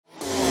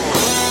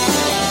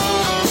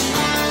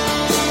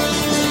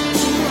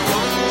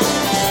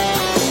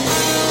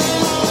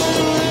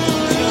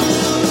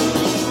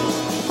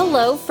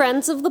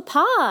friends of the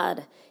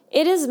pod.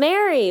 It is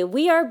Mary.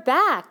 We are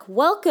back.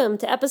 Welcome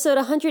to episode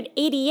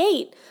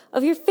 188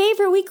 of your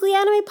favorite weekly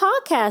anime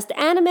podcast,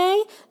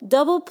 Anime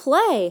Double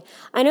Play.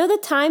 I know the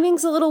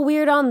timing's a little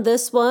weird on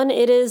this one.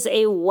 It is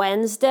a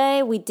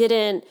Wednesday. We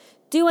didn't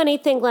do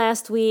anything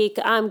last week.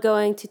 I'm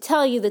going to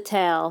tell you the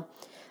tale.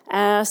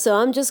 So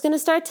I'm just going to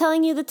start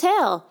telling you the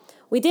tale.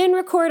 We didn't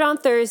record on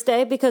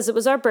Thursday because it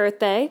was our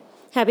birthday.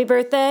 Happy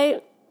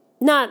birthday.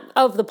 Not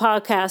of the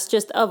podcast,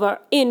 just of our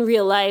in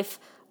real life.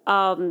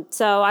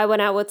 So I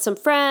went out with some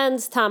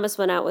friends. Thomas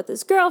went out with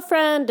his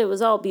girlfriend. It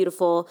was all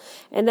beautiful.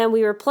 And then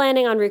we were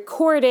planning on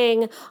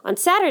recording on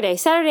Saturday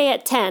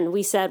at 10,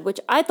 we said, which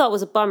I thought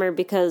was a bummer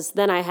because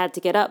then I had to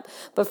get up.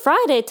 But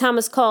Friday,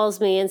 Thomas calls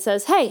me and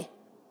says, "Hey,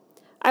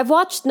 I've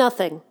watched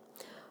nothing."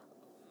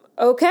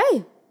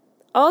 Okay.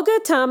 All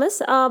good,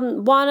 Thomas.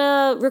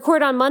 Wanna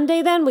record on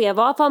Monday then? We have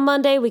off on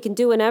Monday. We can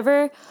do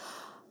whenever.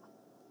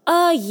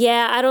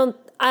 Yeah,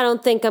 I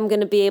don't think I'm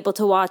gonna be able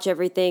to watch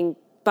everything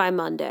by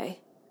Monday.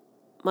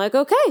 I'm like,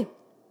 okay.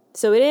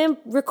 So we didn't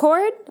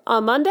record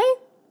on Monday.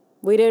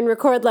 We didn't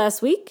record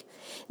last week.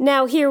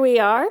 Now here we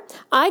are.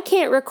 I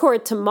can't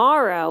record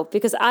tomorrow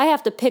because I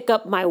have to pick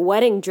up my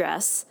wedding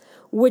dress,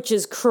 which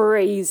is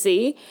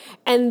crazy.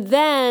 And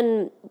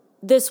then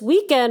this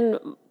weekend,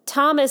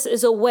 Thomas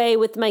is away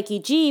with Mikey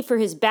G for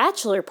his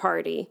bachelor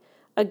party.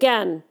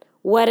 Again,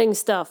 wedding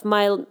stuff.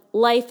 My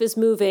life is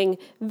moving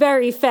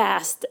very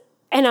fast,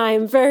 and I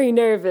am very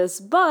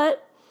nervous.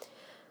 But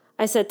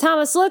I said,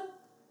 Thomas, look,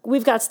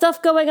 we've got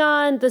stuff going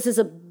on. This is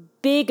a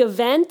big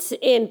event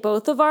in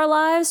both of our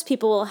lives.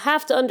 People will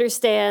have to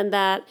understand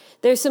that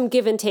there's some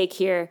give and take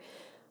here.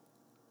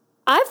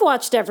 I've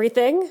watched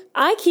everything.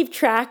 I keep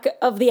track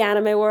of the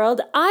anime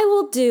world. I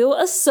will do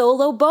a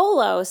solo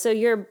bolo. So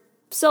your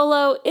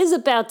solo is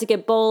about to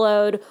get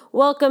boloed.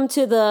 Welcome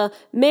to the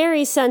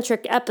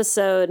Mary-centric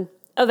episode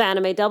of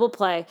Anime Double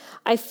Play.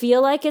 I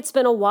feel like it's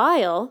been a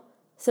while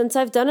since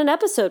I've done an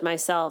episode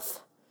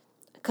myself.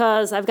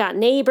 Because I've got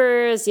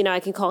neighbors, I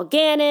can call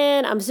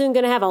Gannon. I'm soon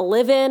going to have a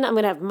live-in. I'm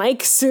going to have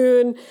Mike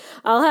soon.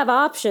 I'll have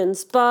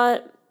options,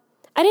 but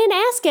I didn't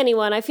ask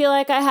anyone. I feel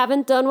like I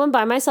haven't done one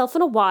by myself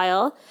in a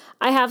while.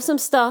 I have some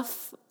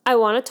stuff I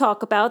want to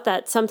talk about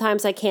that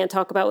sometimes I can't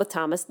talk about with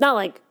Thomas. Not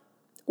like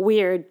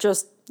weird,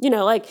 just,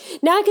 like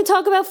now I can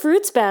talk about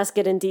Fruits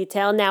Basket in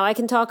detail. Now I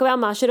can talk about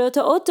Mashiro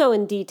to Oto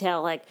in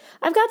detail. Like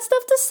I've got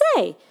stuff to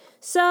say.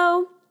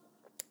 So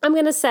I'm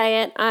going to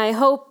say it. I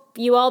hope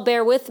you all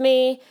bear with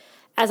me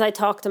as I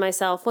talk to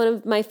myself. One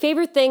of my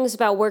favorite things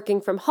about working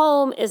from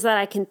home is that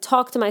I can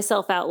talk to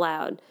myself out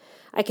loud.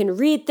 I can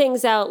read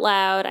things out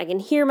loud. I can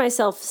hear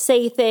myself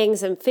say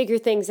things and figure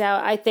things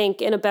out, I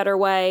think, in a better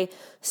way.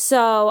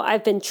 So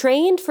I've been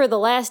trained for the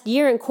last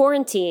year in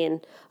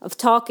quarantine of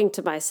talking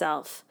to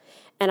myself.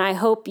 And I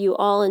hope you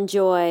all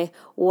enjoy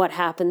what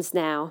happens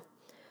now.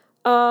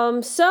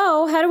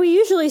 So how do we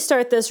usually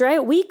start this,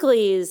 right?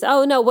 Weeklies.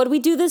 Oh no, what did we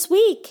do this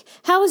week?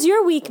 How was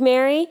your week,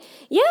 Mary?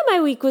 Yeah, my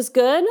week was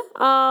good.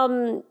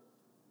 Long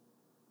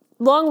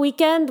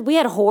weekend. We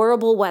had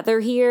horrible weather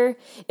here.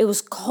 It was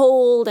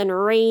cold and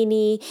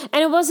rainy,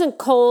 and it wasn't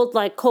cold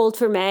like cold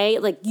for May.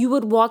 Like you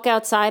would walk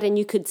outside and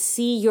you could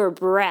see your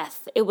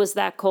breath. It was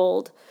that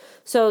cold.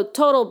 So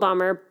total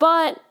bummer.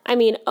 But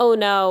oh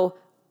no.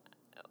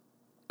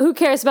 Who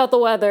cares about the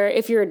weather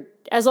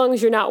as long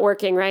as you're not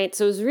working, right?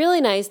 So it was really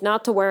nice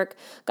not to work.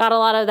 Got a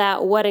lot of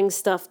that wedding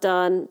stuff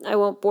done. I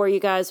won't bore you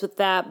guys with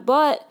that,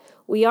 but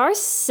we are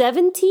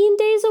 17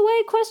 days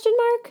away, ?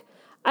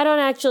 I don't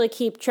actually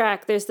keep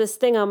track. There's this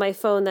thing on my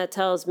phone that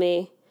tells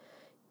me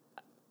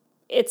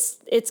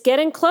it's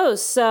getting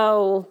close.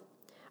 So,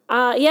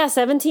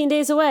 17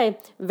 days away.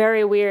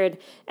 Very weird.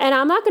 And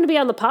I'm not going to be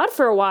on the pod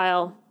for a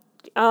while.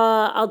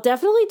 I'll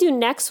definitely do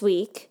next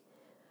week.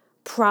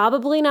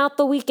 Probably not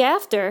the week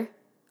after.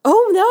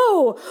 Oh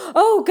no!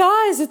 Oh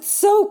guys, it's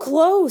so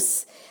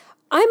close.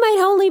 I might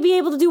only be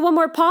able to do one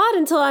more pod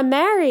until I'm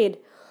married.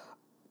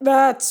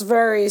 That's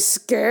very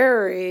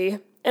scary.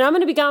 And I'm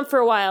going to be gone for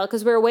a while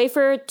because we're away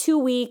for 2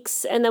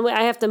 weeks and then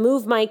I have to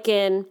move Mike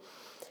in.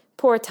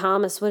 Poor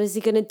Thomas, what is he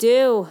going to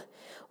do?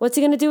 What's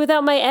he going to do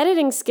without my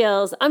editing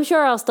skills? I'm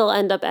sure I'll still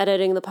end up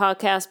editing the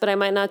podcast, but I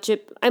might not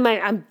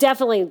I'm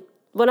definitely,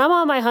 when I'm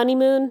on my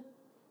honeymoon,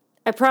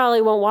 I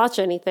probably won't watch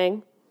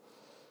anything.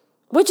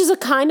 Which is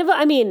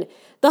the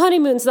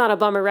honeymoon's not a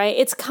bummer, right?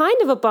 It's kind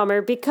of a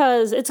bummer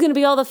because it's going to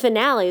be all the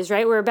finales,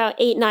 right? We're about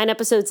 8-9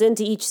 episodes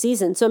into each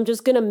season, so I'm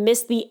just going to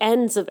miss the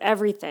ends of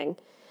everything.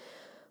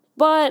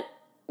 But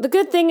the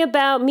good thing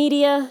about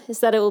media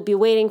is that it will be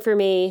waiting for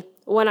me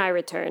when I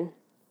return.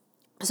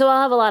 So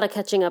I'll have a lot of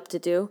catching up to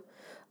do.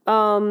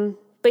 But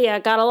yeah,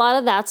 got a lot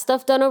of that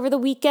stuff done over the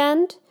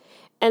weekend.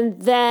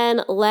 And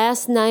then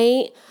last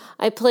night,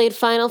 I played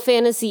Final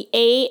Fantasy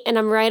VIII, and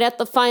I'm right at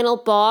the final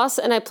boss,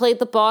 and I played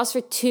the boss for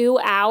 2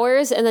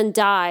 hours and then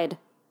died.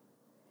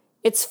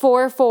 It's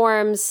 4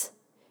 forms.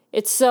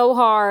 It's so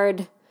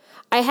hard.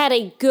 I had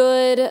a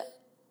good,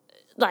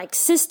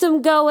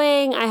 system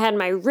going. I had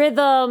my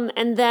rhythm,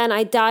 and then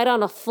I died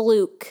on a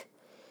fluke.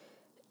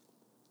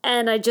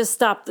 And I just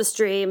stopped the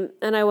stream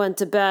and I went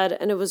to bed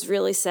and it was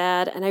really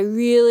sad. And I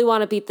really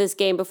want to beat this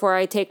game before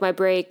I take my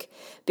break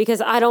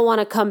because I don't want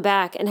to come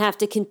back and have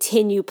to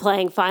continue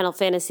playing Final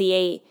Fantasy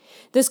VIII.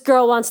 This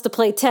girl wants to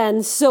play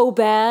 10 so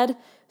bad.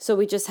 So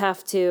we just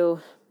have to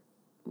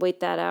wait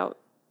that out.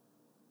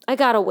 I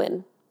gotta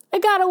win. I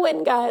gotta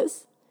win,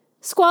 guys.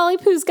 Squally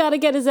Poo's gotta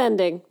get his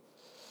ending.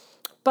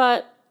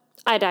 But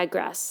I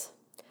digress.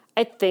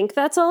 I think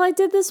that's all I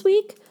did this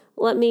week.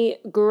 Let me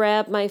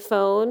grab my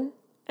phone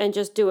and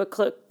just do a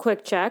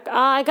quick check.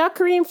 I got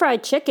Korean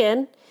fried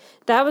chicken.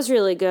 That was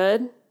really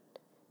good.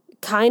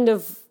 Kind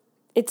of,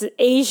 it's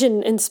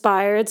Asian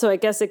inspired, so I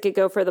guess it could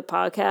go for the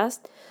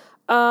podcast.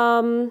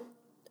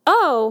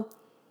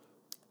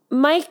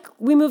 Mike,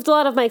 we moved a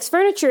lot of Mike's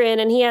furniture in,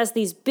 and he has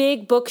these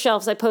big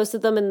bookshelves. I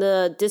posted them in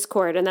the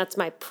Discord, and that's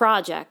my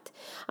project.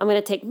 I'm going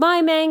to take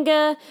my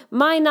manga,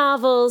 my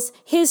novels,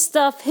 his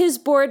stuff, his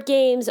board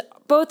games,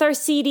 both our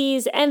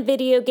CDs and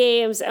video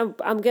games, and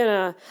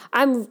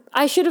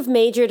I should have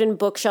majored in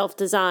bookshelf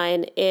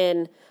design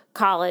in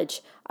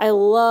college. I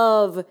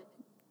love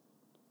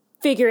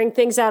figuring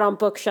things out on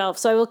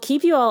bookshelves, so I will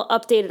keep you all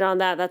updated on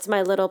that. That's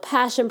my little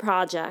passion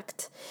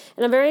project,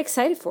 and I'm very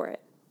excited for it.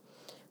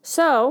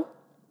 So,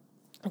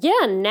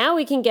 yeah, now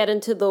we can get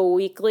into the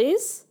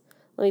weeklies.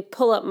 Let me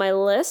pull up my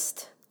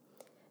list.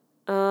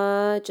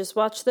 Just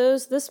watched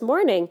those this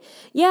morning.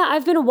 Yeah,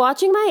 I've been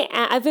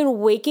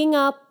waking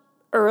up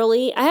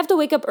early. I have to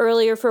wake up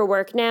earlier for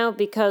work now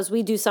because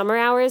we do summer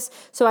hours.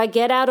 So I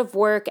get out of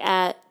work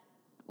at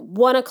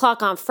 1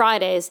 o'clock on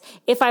Fridays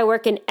if I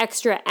work an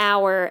extra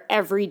hour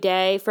every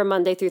day from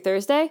Monday through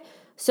Thursday.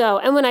 So,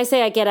 and when I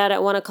say I get out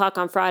at 1 o'clock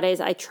on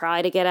Fridays, I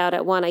try to get out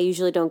at 1. I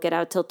usually don't get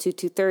out till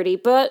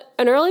 2:30, but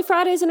an early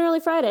Friday is an early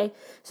Friday.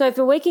 So I've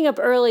been waking up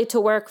early to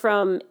work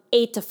from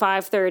 8 to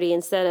 5:30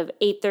 instead of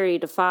 8:30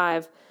 to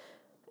 5.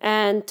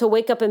 And to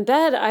wake up in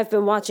bed, I've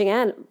been watching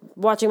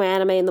my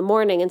anime in the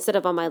morning instead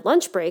of on my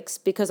lunch breaks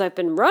because I've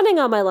been running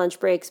on my lunch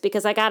breaks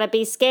because I gotta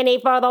be skinny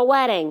for the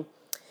wedding.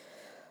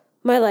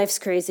 My life's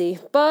crazy.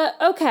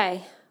 But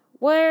okay,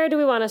 where do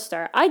we want to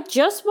start? I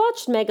just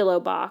watched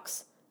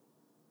Megalobox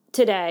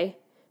today.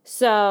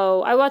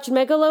 So I watched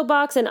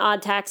Megalobox and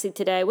Odd Taxi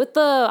today. With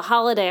the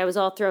holiday, I was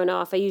all thrown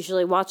off. I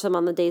usually watch them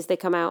on the days they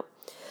come out.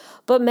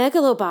 But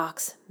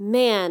Megalobox,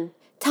 man,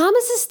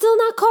 Thomas is still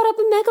not caught up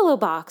in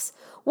Megalobox.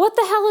 What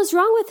the hell is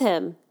wrong with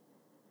him?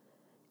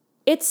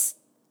 It's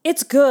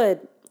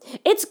good.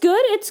 It's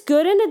good. It's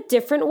good in a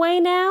different way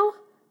now.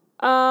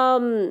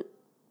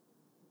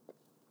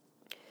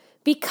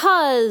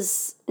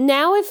 Because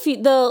now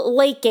the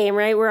late game,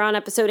 right? We're on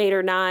episode 8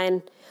 or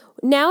 9.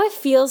 Now it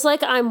feels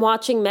like I'm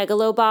watching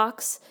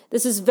Megalobox.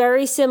 This is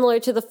very similar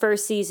to the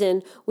first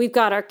season. We've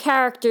got our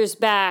characters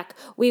back.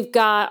 We've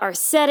got our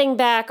setting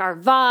back, our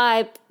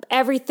vibe.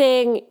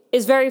 Everything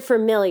is very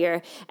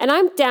familiar. And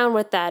I'm down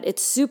with that.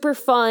 It's super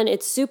fun.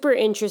 It's super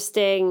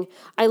interesting.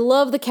 I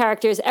love the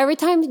characters. Every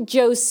time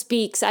Joe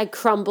speaks, I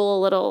crumble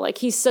a little. Like,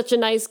 he's such a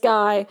nice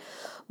guy.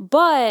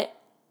 But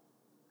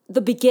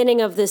the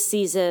beginning of this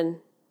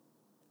season,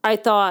 I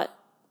thought,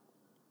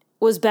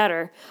 was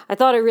better. I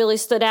thought it really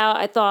stood out.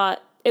 I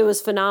thought it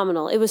was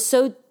phenomenal. It was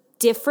so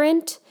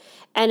different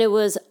and it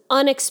was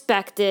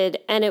unexpected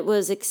and it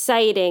was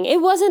exciting. It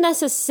wasn't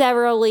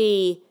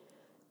necessarily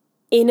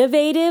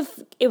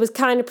innovative. It was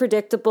kind of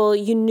predictable.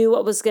 You knew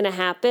what was going to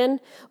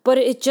happen, but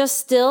it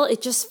just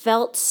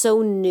felt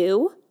so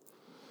new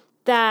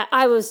that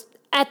I was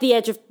at the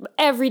edge of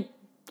every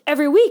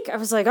week. I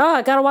was like, oh,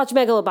 I got to watch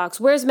Megalobox.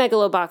 Where's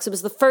Megalobox? It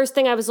was the first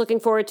thing I was looking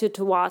forward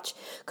to watch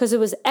because it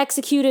was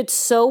executed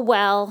so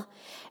well.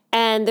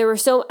 And there were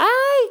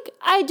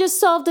I just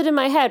solved it in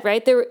my head,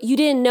 right? You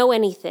didn't know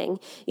anything.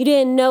 You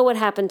didn't know what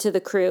happened to the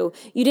crew.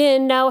 You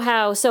didn't know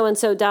how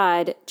so-and-so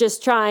died,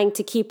 just trying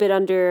to keep it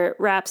under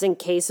wraps in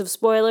case of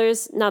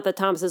spoilers. Not that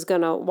Thomas is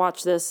going to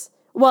watch this.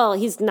 Well,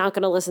 he's not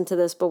going to listen to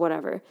this, but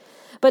whatever.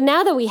 But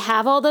now that we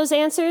have all those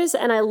answers,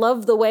 and I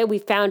love the way we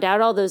found out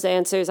all those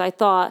answers, I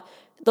thought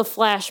the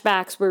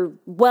flashbacks were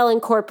well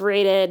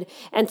incorporated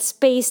and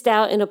spaced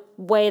out in a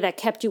way that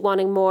kept you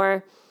wanting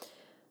more.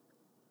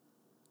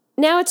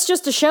 Now it's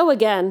just a show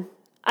again,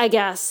 I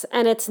guess,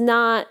 and it's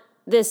not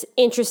this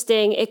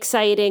interesting,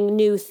 exciting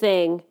new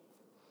thing.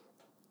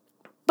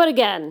 But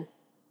again,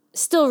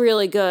 still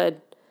really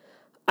good.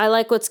 I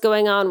like what's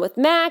going on with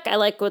Mac. I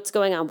like what's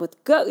going on with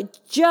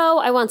Joe.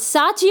 I want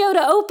Sachio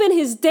to open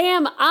his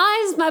damn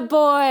eyes, my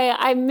boy.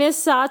 I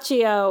miss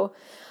Sachio.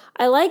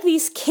 I like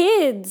these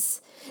kids.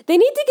 They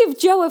need to give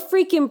Joe a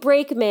freaking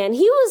break, man.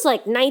 He was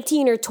like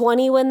 19 or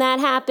 20 when that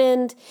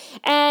happened,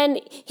 and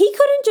he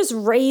couldn't just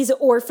raise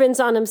orphans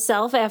on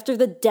himself after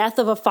the death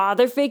of a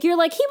father figure.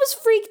 Like, he was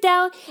freaked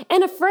out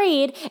and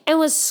afraid and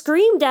was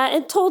screamed at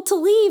and told to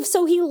leave,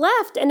 so he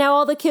left, and now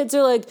all the kids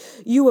are like,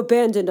 you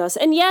abandoned us.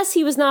 And yes,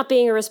 he was not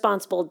being a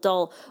responsible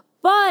adult,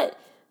 but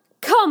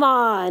come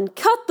on,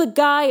 cut the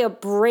guy a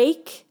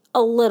break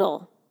a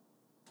little.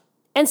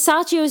 And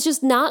Sachio is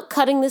just not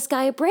cutting this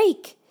guy a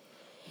break.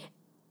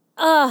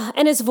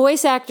 And his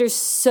voice actor's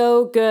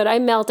so good. I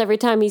melt every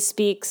time he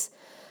speaks.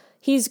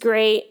 He's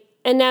great.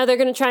 and now they're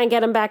going to try and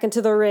get him back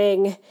into the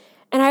ring.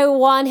 And I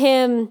want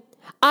him,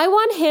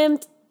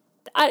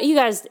 you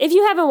guys, if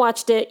you haven't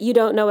watched it, you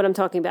don't know what I'm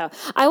talking about.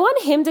 I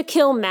want him to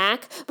kill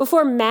Mac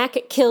before Mac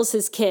kills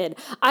his kid.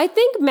 I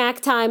think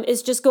Mac Time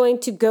is just going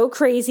to go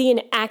crazy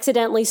and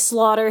accidentally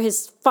slaughter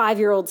his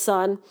 5-year-old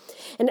son.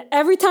 And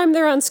every time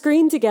they're on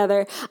screen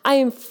together, I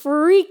am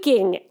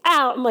freaking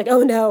out. I'm like,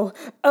 oh no,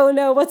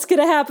 what's going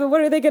to happen?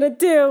 What are they going to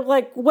do?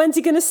 Like, when's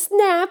he going to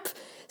snap?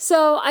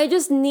 So I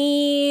just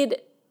need, and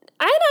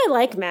I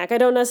like Mac. I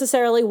don't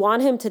necessarily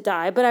want him to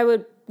die, but I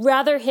would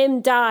rather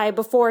him die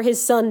before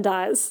his son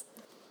dies.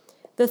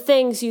 The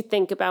things you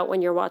think about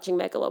when you're watching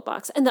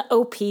Megalobox. And the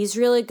OP's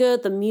really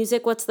good. The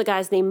music, what's the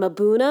guy's name?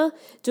 Mabuna,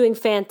 doing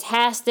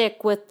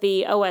fantastic with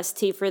the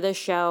OST for this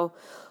show.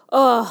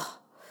 Oh,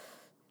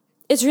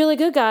 it's really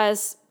good,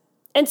 guys.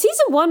 And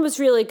season 1 was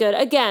really good.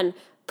 Again,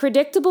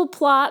 predictable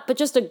plot, but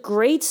just a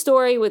great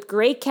story with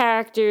great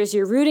characters.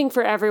 You're rooting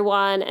for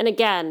everyone. And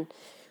again,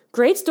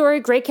 great story,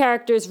 great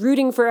characters,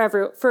 rooting for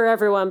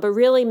everyone, but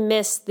really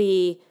miss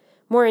the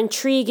more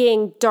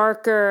intriguing,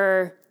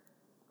 darker,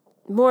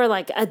 more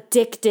like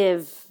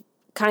addictive,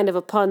 kind of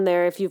a pun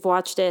there if you've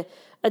watched it,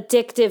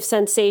 addictive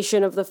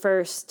sensation of the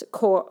first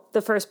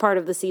part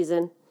of the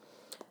season.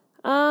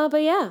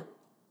 But yeah,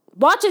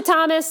 watch it,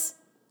 Thomas.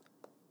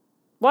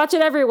 Watch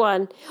it,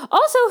 everyone.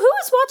 Also, who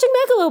is watching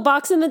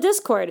Megalobox in the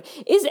Discord?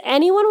 Is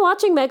anyone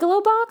watching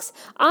Megalobox?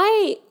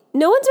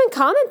 No one's been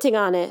commenting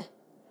on it.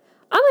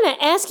 I'm going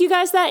to ask you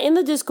guys that in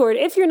the Discord.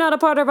 If you're not a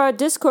part of our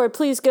Discord,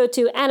 please go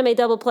to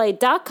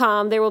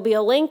animedoubleplay.com. There will be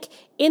a link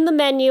in the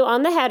menu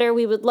on the header.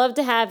 We would love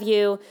to have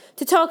you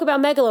to talk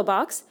about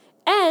Megalobox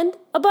and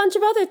a bunch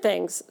of other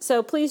things.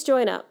 So please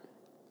join up.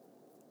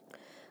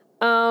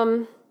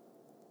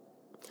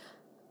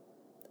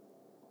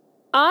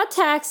 Odd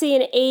Taxi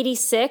and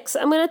 86,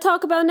 I'm going to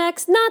talk about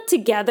next. Not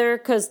together,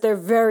 because they're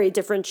very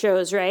different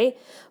shows, right?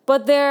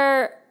 But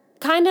they're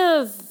kind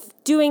of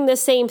doing the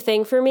same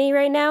thing for me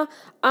right now.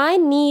 I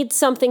need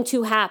something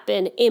to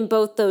happen in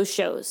both those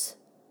shows.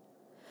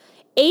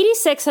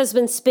 86 has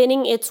been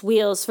spinning its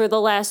wheels for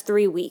the last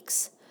 3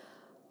 weeks.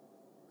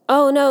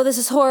 Oh no, this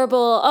is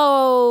horrible.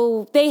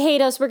 Oh, they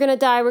hate us. We're going to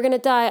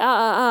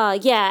die.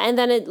 Yeah, and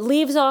then it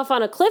leaves off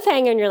on a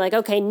cliffhanger and you're like,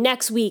 okay,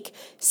 next week,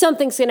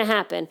 something's going to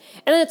happen.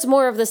 And then it's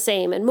more of the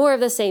same and more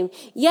of the same.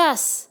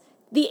 Yes,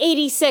 the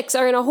 86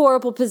 are in a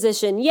horrible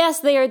position. Yes,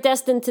 they are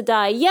destined to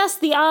die. Yes,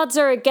 the odds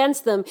are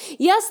against them.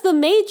 Yes, the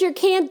Major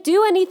can't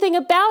do anything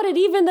about it,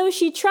 even though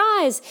she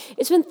tries.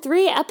 It's been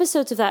 3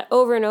 episodes of that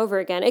over and over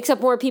again,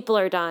 except more people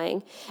are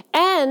dying.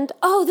 And,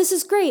 oh, this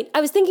is great. I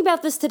was thinking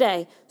about this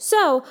today.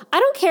 So, I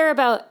don't care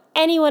about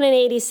anyone in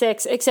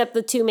 86 except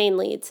the 2 main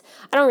leads.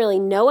 I don't really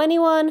know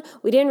anyone.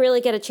 We didn't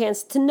really get a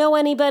chance to know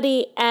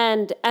anybody.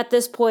 And at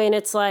this point,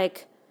 it's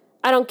like,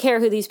 I don't care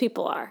who these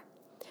people are.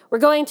 We're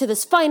going to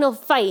this final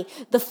fight,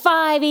 the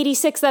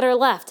 586 that are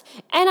left.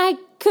 And I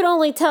could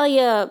only tell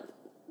you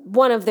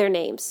one of their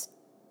names.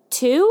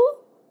 2?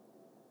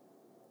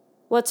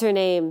 What's her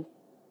name?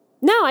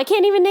 No, I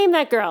can't even name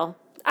that girl.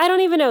 I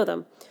don't even know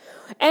them.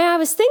 And I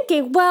was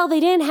thinking, well, they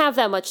didn't have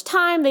that much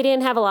time. They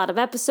didn't have a lot of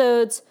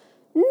episodes.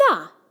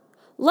 Nah.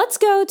 Let's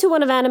go to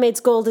one of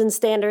Animate's golden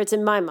standards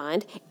in my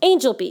mind,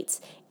 Angel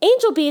Beats.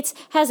 Angel Beats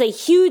has a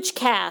huge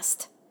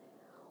cast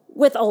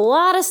with a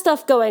lot of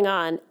stuff going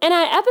on. And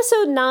at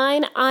episode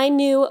 9, I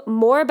knew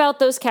more about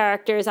those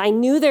characters. I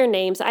knew their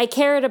names. I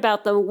cared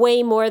about them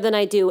way more than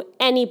I do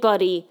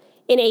anybody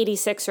in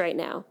 86 right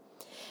now.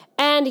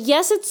 And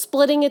yes, it's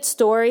splitting its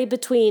story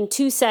between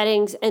 2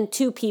 settings and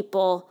 2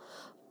 people,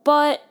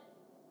 but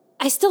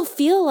I still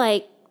feel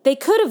like they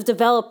could have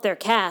developed their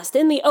cast.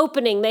 In the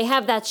opening, they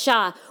have that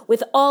shot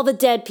with all the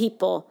dead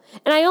people.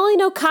 And I only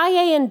know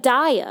Kaye and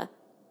Daya.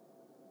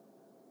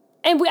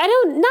 And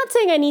not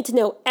saying I need to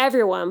know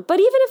everyone, but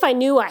even if I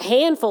knew a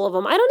handful of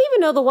them, I don't even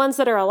know the ones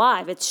that are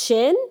alive. It's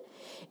Shin,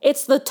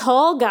 it's the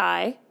tall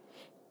guy,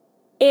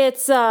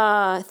 it's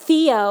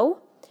Theo,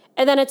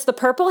 and then it's the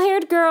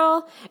purple-haired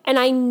girl, and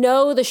I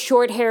know the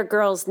short-haired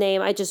girl's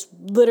name. I just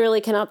literally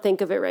cannot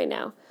think of it right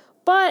now.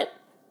 But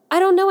I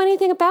don't know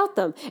anything about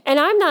them. And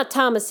I'm not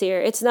Thomas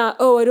here. It's not,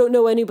 oh, I don't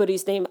know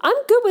anybody's name. I'm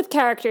good with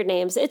character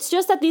names. It's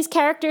just that these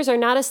characters are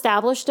not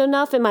established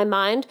enough in my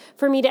mind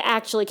for me to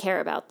actually care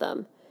about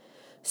them.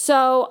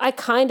 So I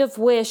kind of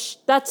wish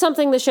that's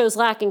something the show's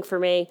lacking for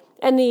me.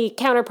 And the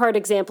counterpart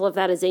example of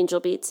that is Angel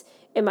Beats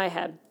in my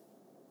head.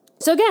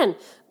 So again,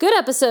 good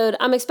episode.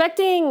 I'm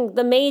expecting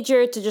the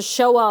Major to just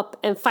show up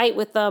and fight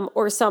with them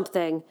or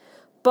something.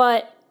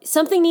 But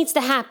something needs to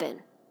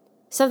happen.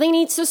 Something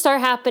needs to start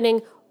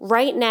happening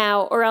right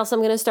now or else I'm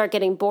going to start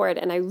getting bored.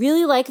 And I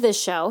really like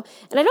this show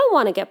and I don't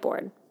want to get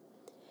bored.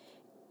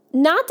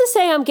 Not to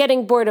say I'm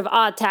getting bored of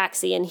Odd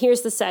Taxi, and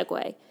here's the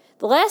segue.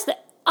 The last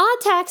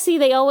Odd Taxi,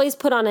 they always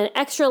put on an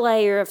extra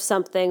layer of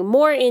something,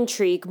 more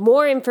intrigue,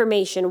 more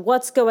information,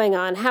 what's going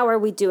on, how are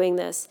we doing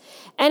this?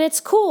 And it's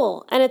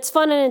cool, and it's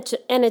fun,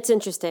 and it's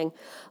interesting.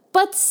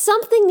 But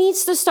something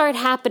needs to start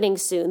happening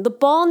soon. The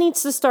ball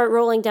needs to start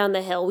rolling down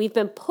the hill. We've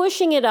been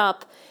pushing it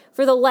up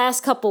for the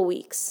last couple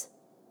weeks.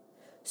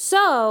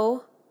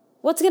 So,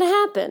 What's going to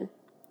happen?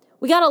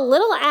 We got a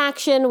little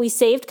action. We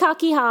saved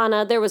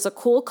Kakihana. There was a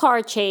cool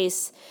car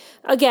chase.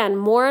 Again,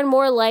 more and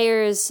more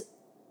layers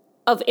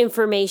of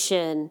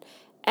information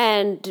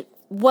and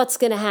what's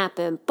going to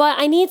happen. But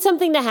I need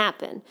something to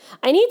happen.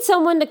 I need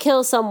someone to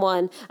kill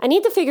someone. I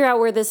need to figure out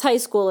where this high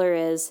schooler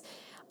is.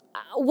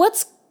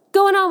 What's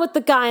going on with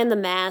the guy in the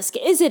mask?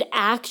 Is it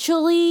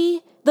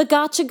actually the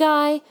gotcha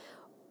guy?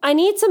 I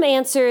need some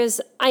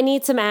answers. I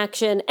need some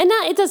action. And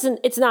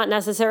it's not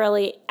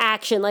necessarily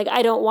action. Like,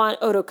 I don't want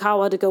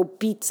Otokawa to go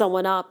beat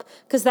someone up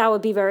because that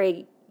would be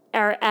very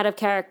out of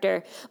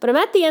character. But I'm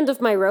at the end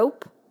of my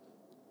rope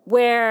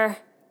where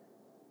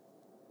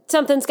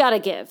something's got to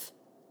give.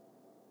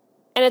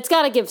 And it's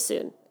got to give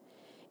soon.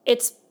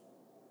 It's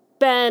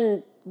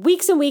been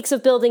weeks and weeks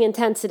of building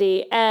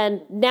intensity,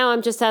 and now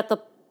I'm just not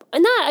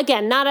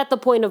at the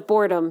point of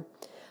boredom,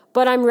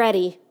 but I'm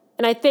ready.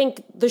 And I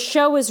think the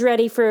show is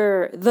ready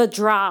for the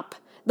drop.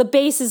 The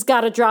bass has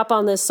got to drop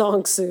on this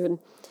song soon,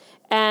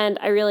 and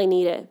I really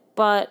need it.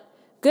 But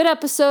good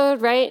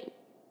episode, right?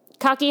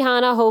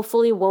 Kakihana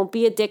hopefully won't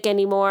be a dick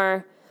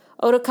anymore.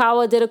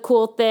 Otokawa did a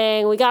cool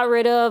thing. We got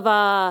rid of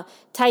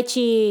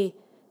Taichi,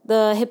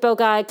 the hippo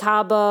guy,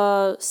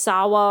 Kabusawa,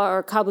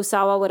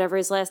 whatever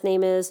his last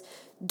name is.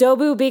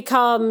 Dobu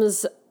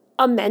becomes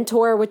a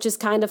mentor, which is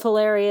kind of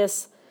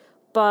hilarious.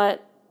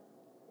 But,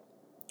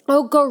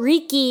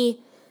 Goriki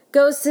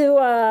goes to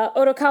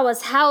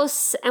Otokawa's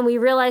house, and we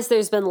realize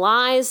there's been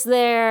lies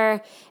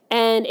there,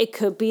 and it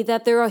could be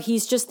that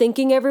he's just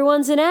thinking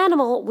everyone's an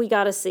animal. We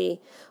gotta see.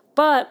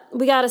 But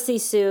we gotta see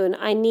soon.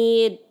 I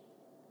need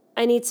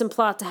some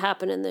plot to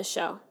happen in this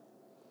show.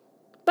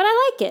 But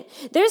I like it.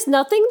 There's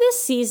nothing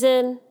this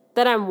season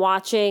that I'm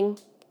watching.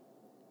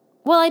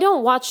 Well, I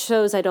don't watch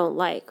shows I don't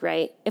like,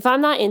 right? If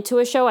I'm not into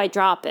a show, I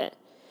drop it.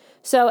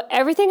 So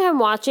everything I'm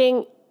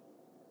watching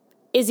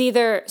is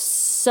either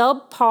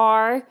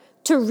subpar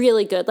to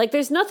really good. Like,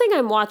 there's nothing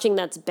I'm watching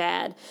that's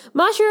bad.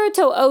 Mashiro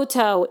to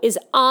Oto is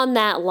on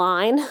that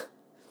line,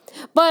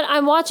 but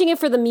I'm watching it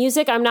for the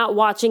music. I'm not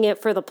watching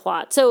it for the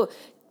plot. So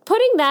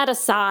putting that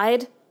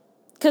aside,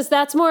 because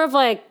that's more of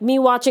like me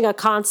watching a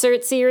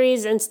concert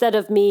series instead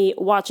of me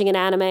watching an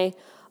anime,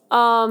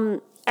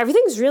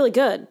 everything's really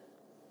good.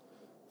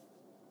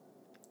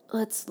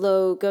 Let's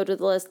go to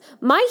the list.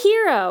 My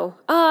Hero.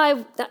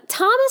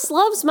 Thomas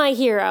loves My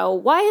Hero.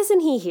 Why isn't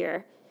he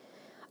here?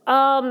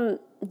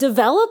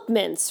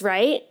 Developments,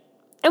 right?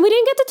 And we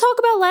didn't get to talk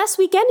about last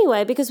week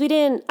anyway, because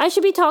I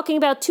should be talking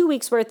about 2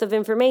 weeks worth of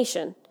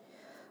information.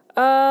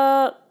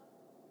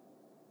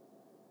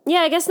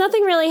 Yeah, I guess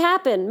nothing really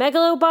happened.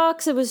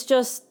 Megalobox, it was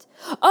just...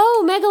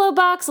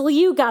 Megalobox,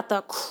 Liu got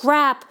the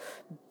crap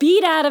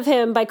beat out of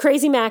him by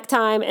Crazy Mac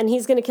time, and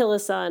he's gonna kill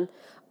his son.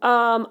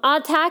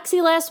 Odd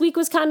Taxi last week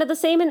was kind of the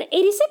same, and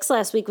 86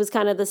 last week was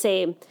kind of the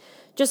same.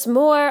 Just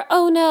more,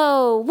 oh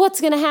no,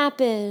 what's gonna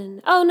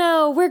happen? Oh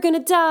no, we're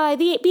gonna die.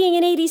 Being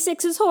in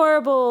 86 is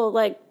horrible.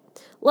 Like,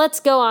 let's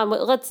go on.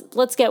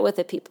 Let's get with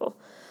it, people.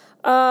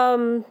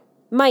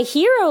 My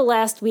Hero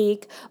last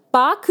week,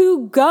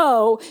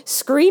 Bakugo,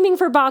 screaming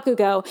for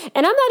Bakugo.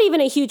 And I'm not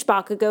even a huge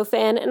Bakugo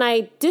fan, and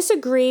I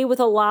disagree with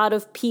a lot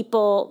of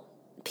people,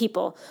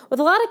 with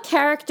a lot of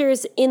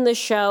characters in the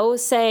show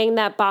saying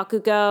that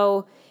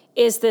Bakugo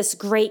is this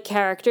great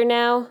character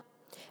now.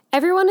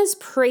 Everyone is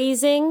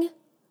praising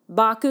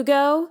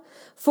Bakugo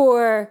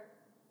for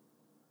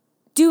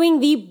doing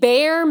the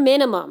bare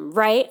minimum,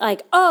 right?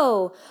 Like,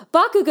 oh,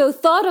 Bakugo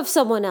thought of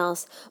someone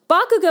else.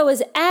 Bakugo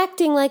is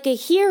acting like a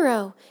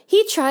hero.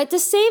 He tried to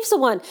save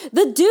someone.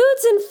 The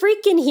dude's in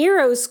freaking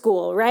hero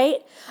school,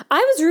 right? I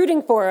was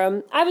rooting for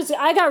him.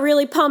 I got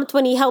really pumped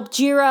when he helped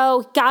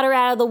Jiro, got her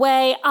out of the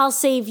way. I'll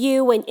save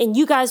you, and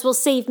you guys will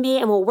save me,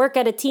 and we'll work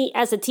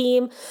as a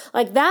team.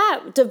 Like,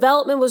 that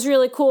development was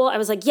really cool. I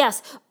was like,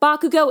 yes,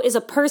 Bakugo is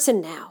a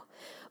person now.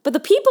 But the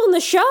people in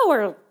the show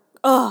are,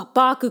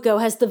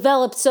 Bakugo has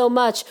developed so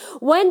much.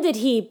 When did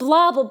he?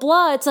 Blah, blah,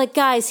 blah. It's like,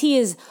 guys, he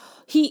is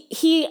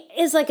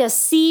like a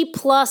C+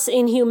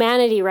 in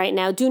humanity right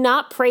now. Do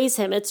not praise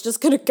him. It's just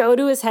going to go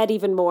to his head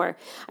even more.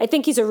 I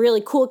think he's a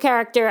really cool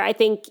character. I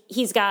think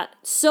he's got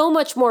so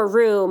much more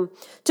room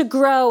to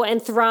grow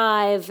and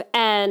thrive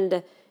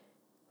and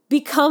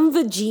become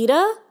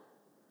Vegeta.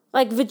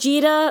 Like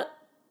Vegeta,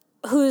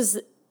 who's,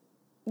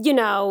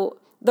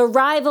 the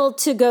rival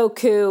to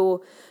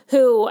Goku,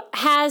 who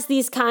has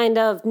these kind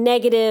of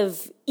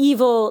negative,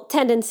 evil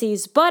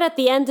tendencies, but at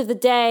the end of the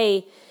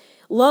day,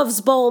 loves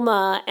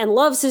Bulma and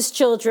loves his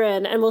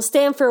children and will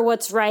stand for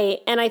what's right.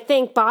 And I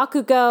think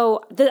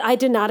Bakugo, I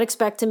did not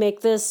expect to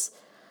make this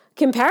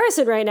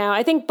comparison right now.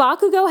 I think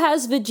Bakugo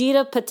has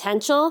Vegeta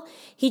potential.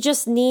 He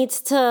just needs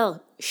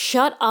to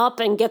shut up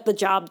and get the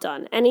job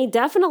done. And he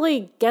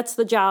definitely gets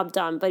the job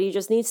done, but he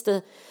just needs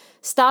to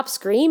stop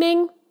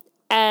screaming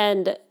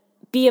and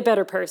be a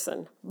better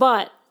person.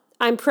 But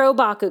I'm pro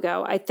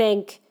Bakugo.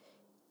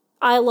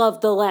 I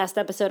loved the last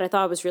episode. I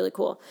thought it was really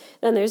cool.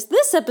 Then there's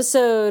this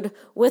episode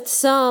with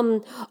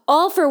some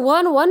all for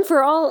one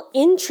for all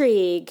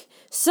intrigue.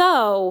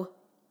 So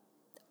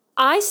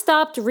I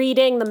stopped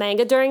reading the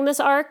manga during this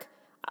arc.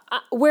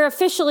 we're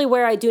officially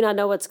where I do not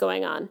know what's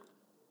going on,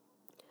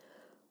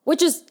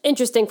 which is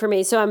interesting for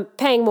me. So I'm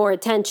paying more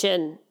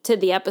attention to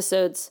the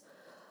episodes.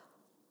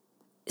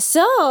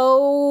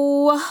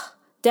 So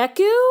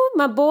Deku,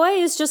 my boy,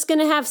 is just going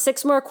to have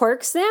 6 more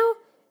quirks now?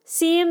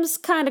 Seems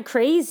kind of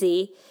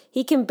crazy.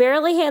 He can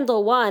barely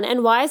handle one.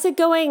 And why is it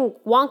going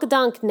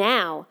wonkadonk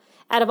now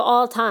out of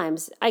all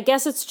times? I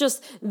guess it's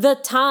just the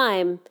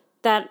time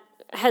that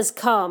has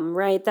come,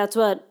 right? That's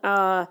what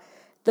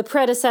the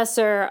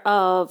predecessor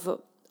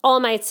of All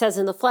Might says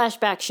in the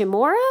flashback.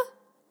 Shimura?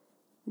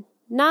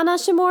 Nana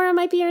Shimura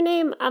might be her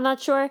name. I'm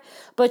not sure.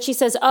 But she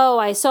says, oh,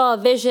 I saw a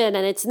vision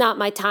and it's not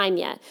my time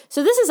yet.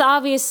 So this is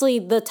obviously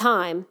the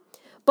time.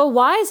 But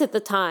why is it the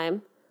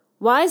time?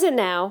 Why is it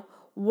now?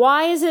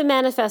 Why is it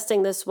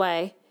manifesting this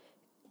way?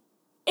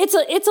 It's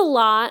a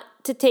lot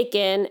to take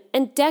in.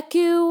 And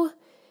Deku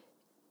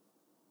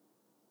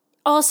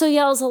also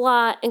yells a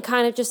lot and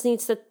kind of just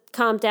needs to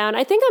calm down.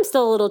 I think I'm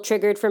still a little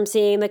triggered from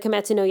seeing the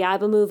Kimetsu no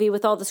Yaiba movie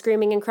with all the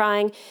screaming and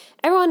crying.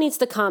 Everyone needs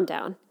to calm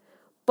down.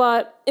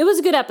 But it was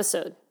a good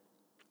episode.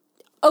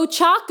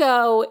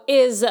 Ochako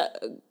is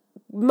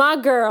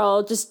my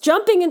girl, just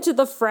jumping into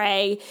the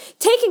fray,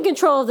 taking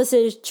control of the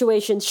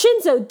situation.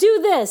 Shinzo, do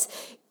this,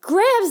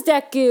 grabs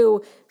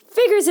Deku,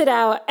 figures it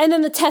out, and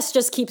then the test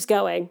just keeps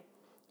going.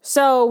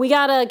 So we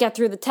gotta get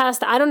through the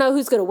test. I don't know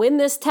who's gonna win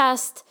this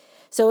test,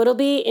 so it'll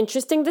be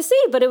interesting to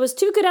see, but it was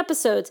 2 good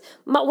episodes.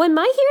 When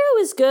My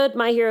Hero is good,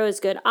 My Hero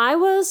is good. I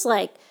was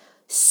like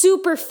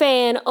super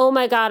fan, oh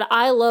my god,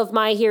 I love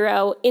My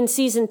Hero in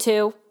season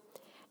 2.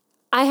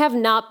 I have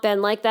not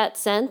been like that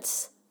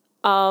since.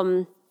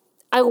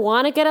 I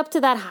want to get up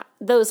to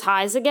those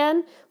highs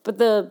again,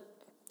 but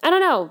I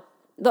don't know.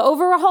 The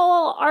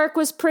overhaul arc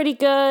was pretty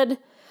good.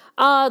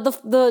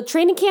 The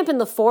training camp in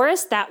the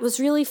forest, that was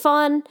really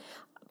fun,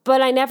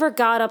 but I never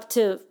got up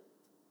to,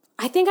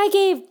 I think I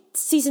gave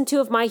season 2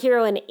 of My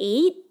Hero an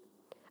 8.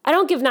 I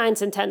don't give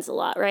 9s and 10s a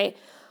lot, right?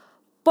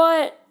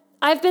 But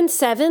I've been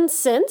 7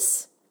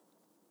 since.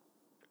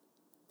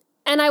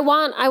 And I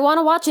want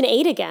to watch an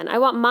 8 again. I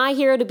want My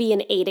Hero to be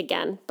an 8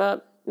 again,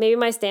 but maybe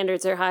my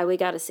standards are high. We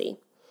got to see.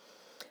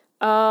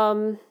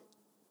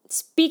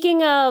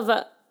 Speaking of,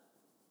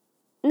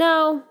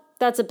 no,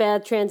 that's a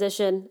bad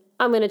transition.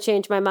 I'm going to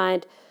change my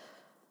mind.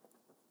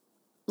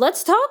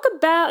 Let's talk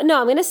about, no,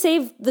 I'm going to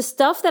save the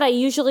stuff that I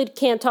usually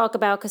can't talk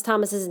about because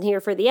Thomas isn't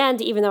here for the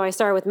end, even though I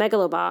started with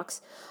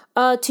Megalobox.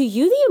 To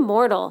You the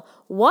Immortal,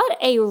 what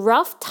a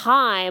rough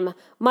time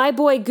my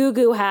boy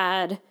Gugu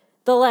had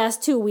the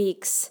last 2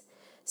 weeks.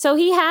 So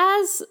he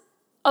has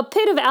a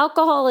pit of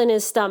alcohol in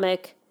his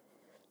stomach,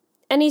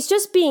 and he's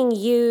just being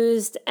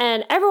used,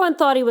 and everyone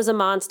thought he was a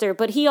monster,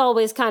 but he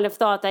always kind of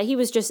thought that he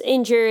was just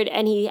injured,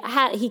 and he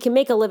can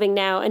make a living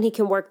now, and he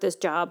can work this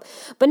job.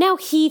 But now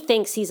he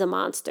thinks he's a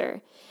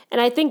monster. And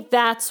I think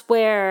that's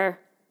where,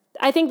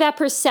 I think that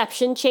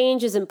perception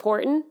change is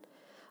important,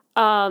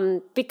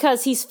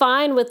 because he's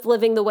fine with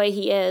living the way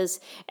he is.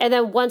 And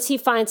then once he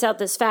finds out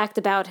this fact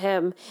about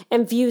him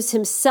and views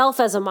himself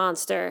as a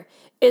monster,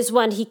 is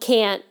when he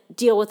can't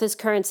deal with his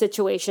current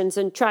situations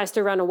and tries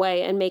to run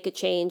away and make a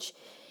change.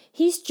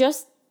 He's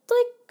just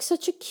like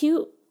such a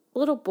cute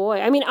little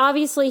boy. I mean,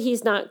 obviously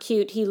he's not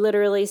cute. He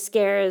literally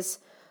scares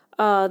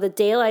the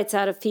daylights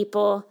out of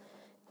people.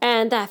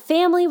 And that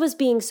family was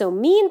being so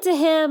mean to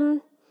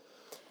him.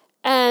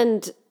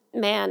 And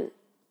man,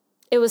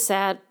 it was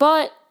sad.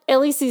 But at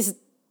least he's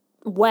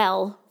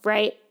well,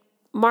 right?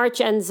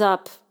 March ends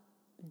up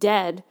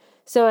dead.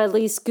 So at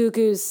least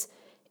Gugu's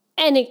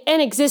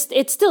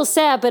it's still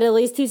sad, but at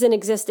least he's an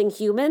existing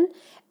human.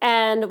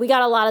 And we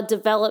got a lot of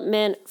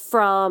development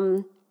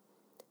from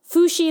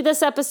Fushi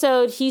this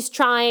episode. He's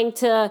trying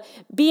to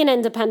be an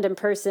independent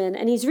person,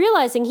 and he's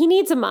realizing he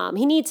needs a mom,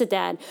 he needs a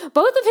dad.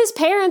 Both of his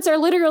parents are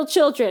literal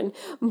children.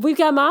 We've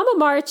got Mama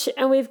March,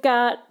 and we've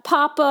got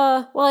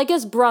Papa, well, I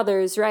guess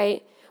brothers,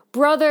 right?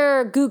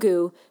 Brother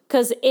Gugu,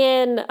 because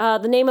in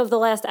the name of the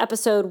last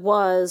episode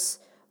was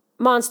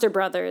Monster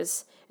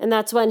Brothers, and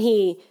that's when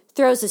he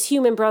throws his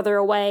human brother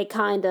away,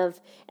 kind of,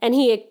 and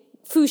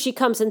Fushi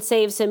comes and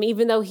saves him,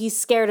 even though he's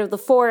scared of the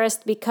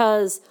forest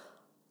because,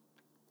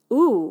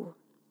 ooh,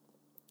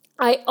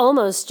 I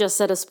almost just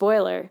said a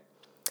spoiler.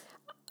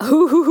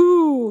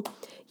 Ooh,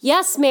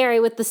 yes, Mary,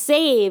 with the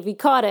save, you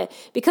caught it.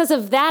 Because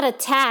of that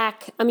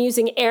attack, I'm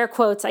using air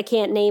quotes, I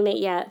can't name it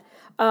yet,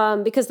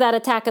 because that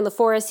attack in the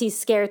forest, he's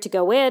scared to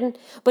go in,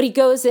 but he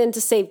goes in to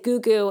save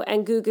Gugu,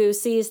 and Gugu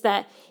sees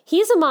that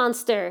he's a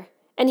monster,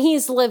 and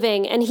he's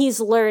living, and he's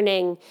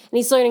learning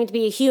to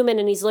be a human,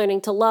 and he's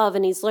learning to love,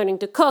 and he's learning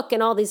to cook,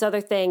 and all these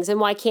other things, and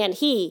why can't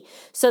he?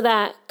 So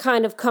that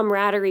kind of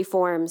camaraderie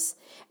forms.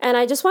 And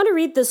I just want to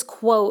read this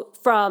quote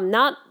from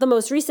not the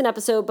most recent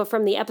episode, but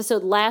from the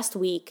episode last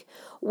week,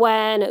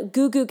 when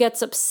Gugu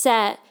gets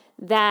upset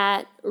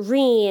that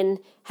Rin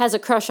has a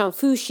crush on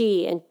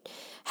Fushi, and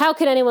how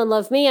could anyone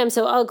love me? I'm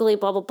so ugly,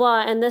 blah, blah,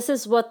 blah. And this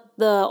is what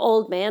the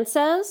old man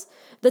says.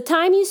 The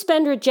time you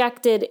spend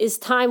rejected is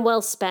time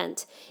well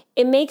spent.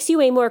 It makes you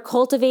a more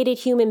cultivated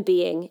human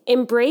being.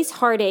 Embrace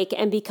heartache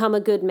and become a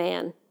good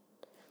man.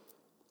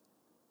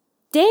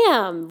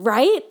 damn,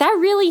 right? That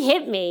really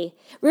hit me.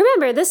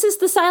 Remember, this is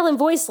the silent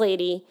voice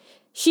lady.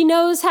 She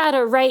knows how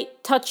to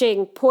write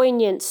touching,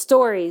 poignant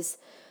stories.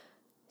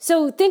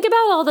 So think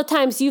about all the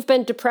times you've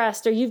been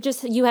depressed or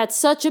you had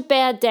such a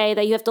bad day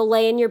that you have to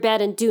lay in your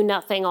bed and do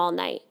nothing all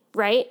night,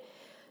 right?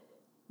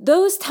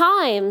 Those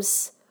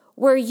times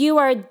where you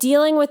are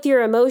dealing with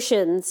your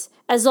emotions,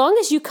 as long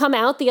as you come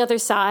out the other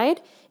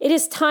side, it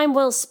is time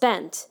well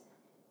spent.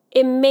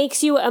 It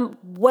makes you a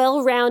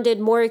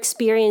well-rounded, more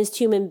experienced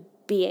human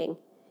being.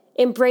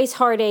 Embrace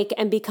heartache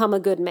and become a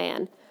good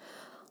man.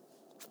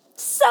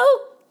 So,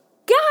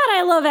 God,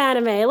 I love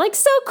anime. Like,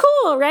 so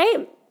cool,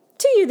 right?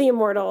 To you, the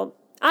immortal.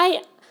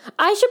 I'll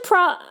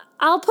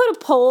put a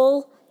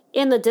poll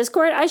in the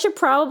Discord. I should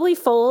probably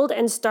fold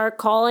and start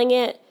calling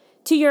it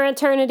To Your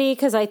Eternity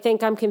because I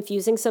think I'm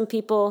confusing some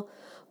people.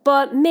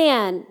 But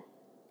man,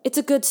 it's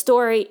a good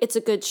story. It's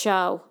a good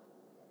show.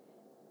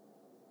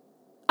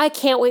 I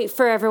can't wait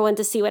for everyone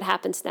to see what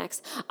happens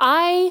next.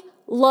 I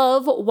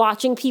love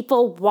watching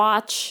people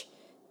watch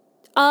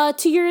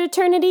To Your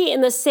Eternity in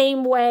the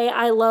same way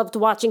I loved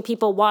watching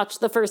people watch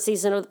the first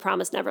season of The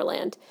Promised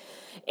Neverland.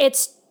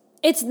 It's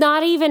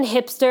not even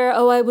hipster,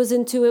 oh, I was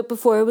into it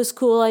before it was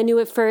cool, I knew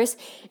it first.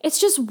 It's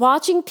just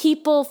watching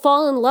people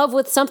fall in love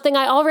with something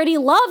I already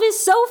love is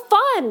so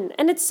fun.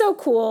 And it's so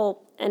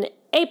cool. And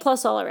A+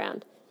 all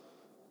around.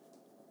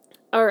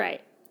 All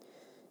right.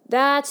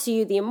 That's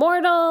You, the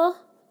Immortal.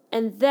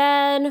 And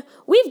then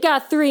we've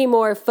got 3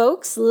 more,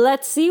 folks.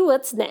 Let's see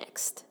what's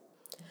next.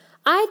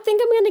 I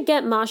think I'm going to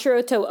get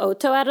Masahiro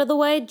Oto out of the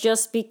way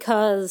just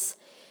because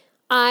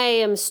I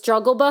am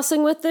struggle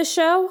bussing with this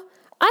show.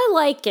 I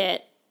like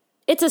it.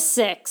 It's a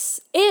 6.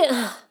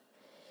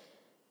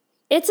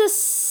 It's a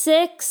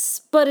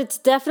 6, but it's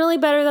definitely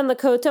better than the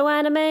Koto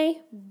anime.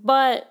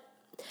 But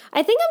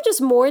I think I'm just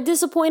more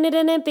disappointed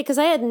in it because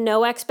I had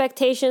no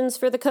expectations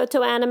for the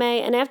Koto anime.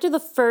 And after the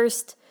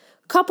first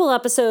couple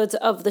episodes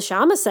of the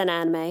Shamisen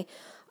anime,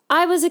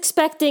 I was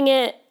expecting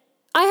it.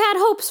 I had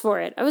hopes for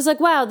it. I was like,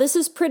 wow, this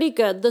is pretty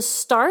good. The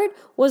start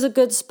was a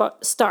good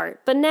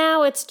start. But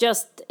now it's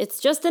just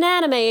an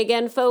anime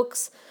again,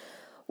 folks.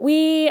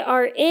 We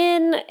are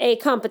in a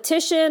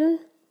competition.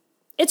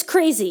 It's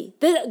crazy.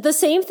 The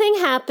same thing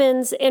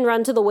happens in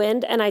Run to the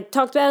Wind, and I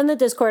talked about it in the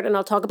Discord, and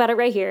I'll talk about it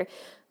right here.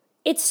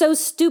 It's so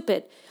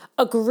stupid.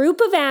 A group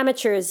of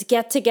amateurs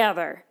get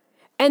together,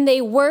 and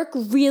they work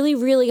really,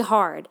 really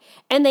hard,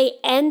 and they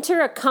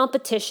enter a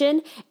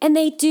competition, and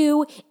they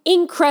do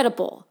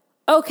incredible.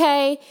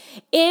 Okay?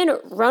 In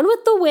Run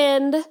with the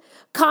Wind,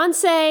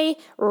 Kansei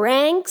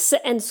ranks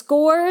and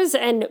scores,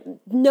 and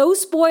no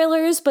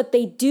spoilers, but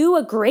they do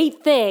a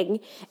great thing.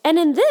 And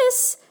in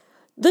this,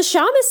 the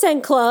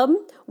Shamisen Club,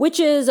 which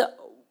is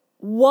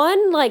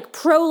one like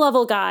pro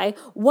level guy,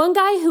 one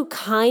guy who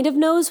kind of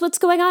knows what's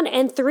going on,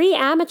 and 3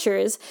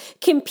 amateurs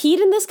compete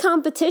in this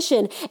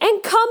competition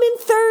and come in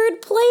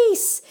 3rd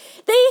place.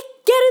 They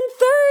get in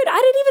 3rd.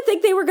 I didn't even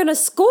think they were going to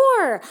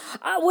score.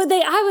 I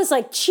was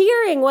like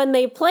cheering when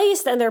they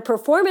placed, and their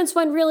performance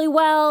went really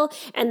well,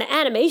 and the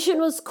animation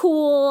was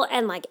cool,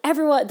 and like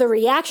everyone, the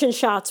reaction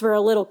shots were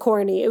a little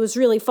corny. It was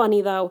really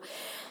funny though.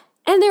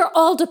 And they're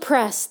all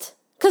depressed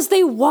because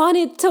they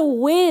wanted to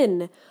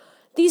win.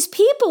 These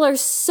people are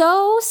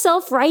so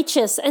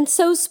self-righteous and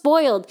so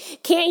spoiled.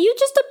 Can't you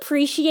just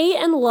appreciate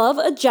and love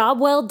a job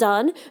well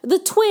done? The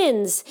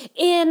twins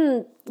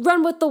in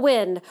Run with the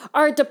Wind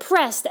are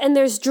depressed, and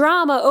there's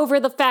drama over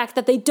the fact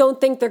that they don't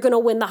think they're going to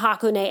win the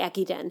Hakone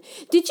Ekiden.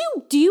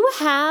 Do you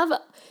have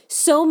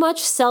so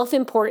much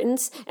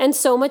self-importance and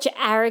so much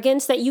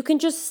arrogance that you can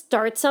just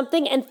start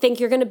something and think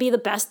you're going to be the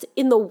best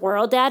in the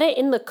world at it,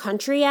 in the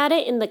country at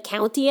it, in the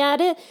county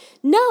at it?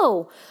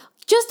 No.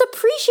 Just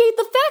appreciate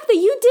the fact that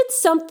you did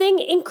something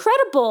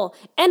incredible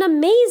and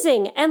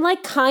amazing and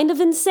like kind of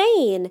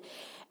insane.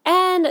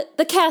 And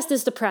the cast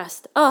is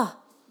depressed.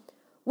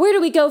 Where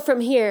do we go from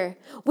here?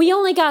 We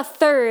only got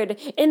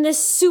 3rd in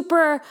this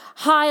super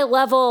high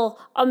level,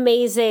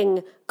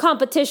 amazing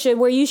competition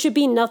where you should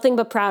be nothing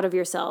but proud of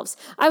yourselves.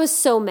 I was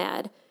so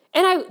mad.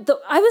 And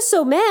I was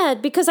so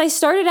mad because I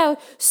started out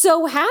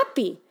so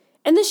happy.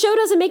 And the show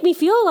doesn't make me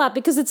feel a lot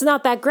because it's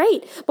not that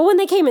great. But when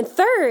they came in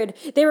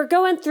 3rd, they were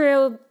going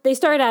through, they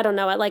started, I don't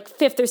know, at like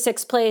 5th or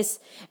 6th place.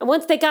 And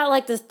once they got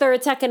like the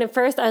 3rd, 2nd, and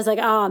 1st, I was like,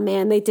 oh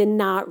man, they did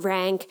not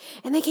rank.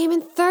 And they came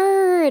in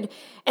 3rd.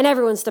 And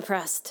everyone's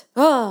depressed.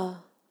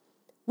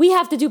 We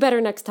have to do better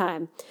next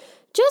time.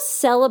 Just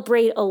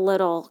celebrate a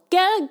little.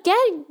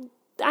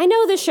 I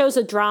know this show's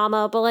a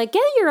drama, but like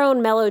get your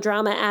own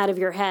melodrama out of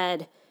your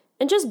head.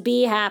 And just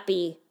be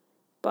happy.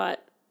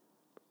 But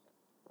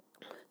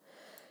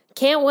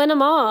can't win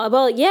them all.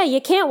 Well, yeah,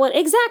 you can't win.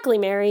 Exactly,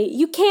 Mary.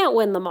 You can't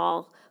win them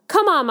all.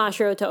 Come on,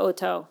 Masahiro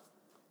Oto.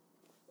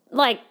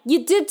 Like,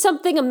 you did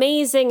something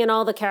amazing and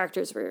all the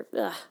characters were...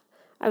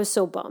 I was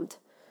so bummed.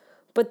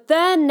 But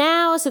then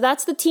now, so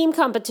that's the team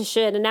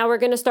competition, and now we're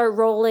going to start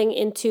rolling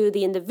into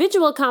the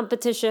individual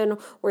competition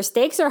where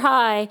stakes are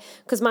high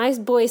because my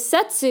boy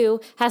Setsu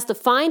has to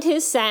find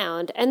his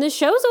sound, and the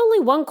show's only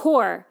 1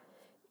 core.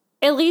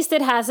 At least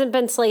it hasn't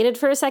been slated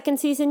for a 2nd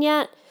season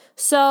yet.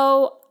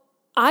 So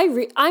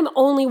I'm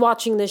only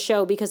watching this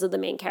show because of the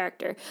main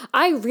character.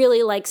 I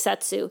really like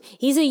Setsu.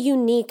 He's a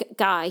unique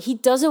guy. He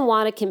doesn't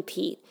want to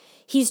compete.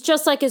 He's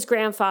just like his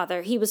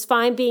grandfather. He was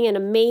fine being an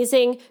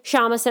amazing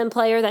shamisen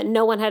player that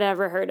no one had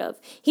ever heard of.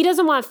 He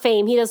doesn't want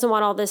fame. He doesn't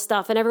want all this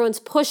stuff. And everyone's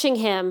pushing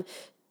him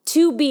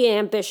to be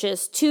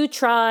ambitious, to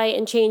try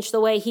and change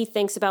the way he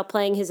thinks about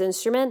playing his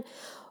instrument.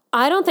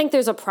 I don't think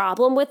there's a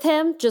problem with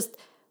him just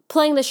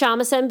playing the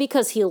shamisen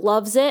because he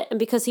loves it and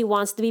because he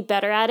wants to be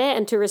better at it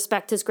and to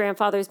respect his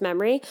grandfather's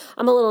memory.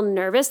 I'm a little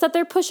nervous that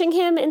they're pushing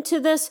him into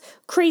this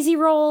crazy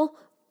role,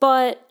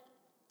 but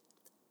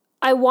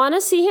I want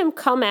to see him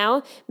come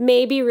out,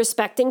 maybe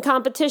respecting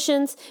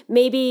competitions,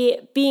 maybe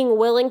being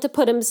willing to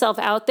put himself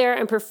out there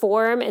and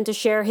perform and to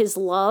share his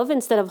love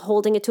instead of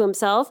holding it to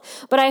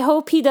himself. But I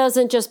hope he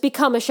doesn't just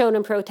become a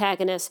shonen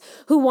protagonist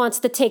who wants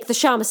to take the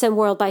shamisen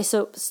world by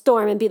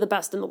storm and be the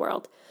best in the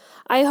world.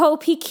 I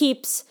hope he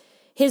keeps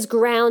his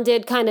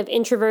grounded kind of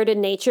introverted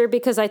nature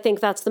because I think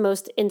that's the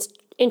most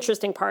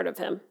interesting part of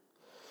him.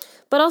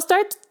 But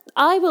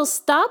I will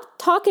stop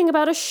talking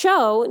about a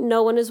show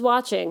no one is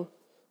watching.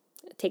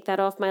 Take that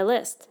off my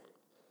list.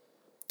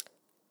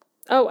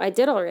 Oh, I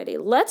did already.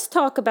 Let's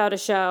talk about a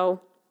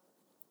show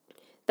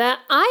that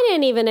I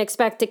didn't even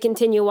expect to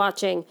continue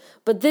watching,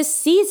 but this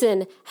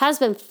season has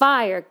been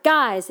fire.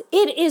 Guys,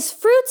 it is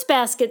Fruits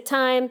Basket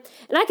time,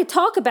 and I could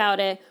talk about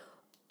it.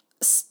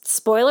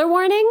 Spoiler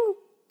warning,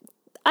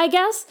 I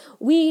guess.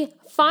 We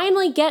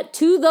finally get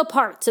to the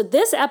part. So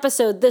this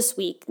episode this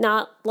week,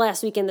 not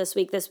last week and this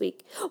week.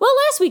 Well,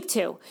 last week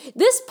too.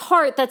 This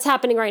part that's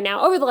happening right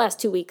now over the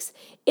last 2 weeks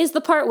is the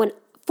part when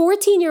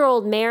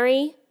 14-year-old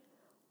Mary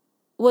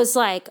was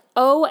like,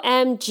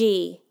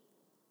 OMG,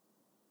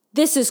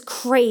 this is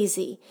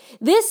crazy.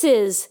 This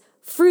is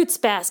Fruits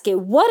Basket.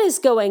 What is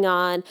going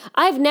on?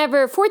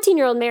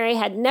 14-year-old Mary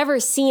had never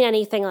seen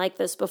anything like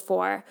this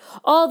before.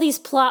 All these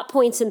plot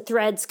points and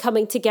threads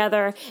coming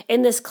together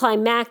in this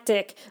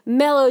climactic,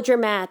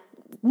 melodramatic,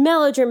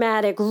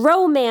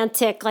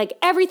 romantic, like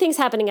everything's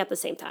happening at the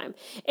same time.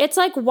 It's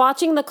like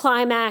watching the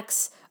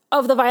climax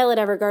of the Violet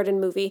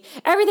Evergarden movie.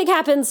 Everything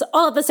happens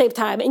all at the same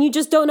time, and you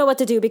just don't know what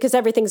to do because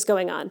everything's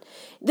going on.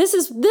 This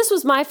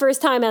was my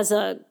first time as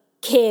a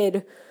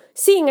kid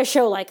seeing a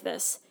show like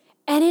this,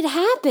 and it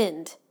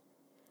happened.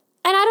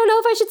 And I don't know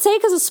if I should say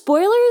because of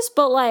spoilers,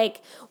 but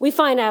like we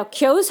find out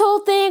Kyo's whole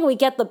thing. We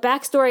get the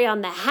backstory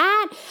on the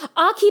hat.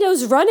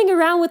 Akito's running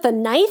around with a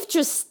knife,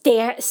 just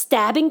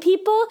stabbing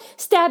people.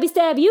 Stabby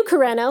stab you,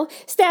 Kureno.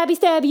 Stabby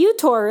stab you,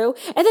 Toru.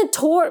 And then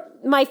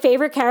my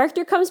favorite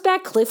character comes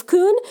back,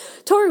 Cliff-kun.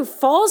 Toru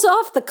falls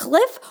off the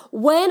cliff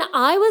when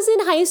I was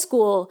in high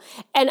school,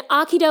 and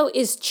Akito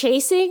is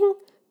chasing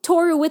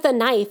Toru with a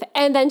knife,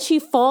 and then she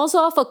falls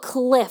off a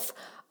cliff.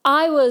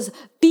 I was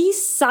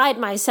beside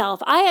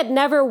myself. I had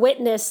never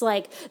witnessed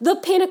like the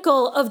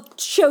pinnacle of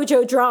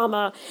shoujo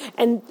drama,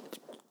 and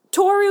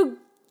Toru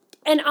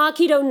and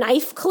Akito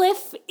knife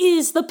cliff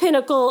is the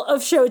pinnacle of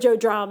shoujo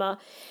drama,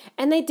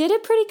 and they did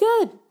it pretty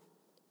good.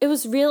 It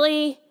was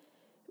really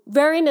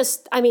very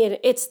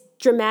it's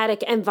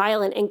dramatic and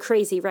violent and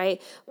crazy, right?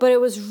 But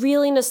it was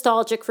really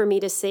nostalgic for me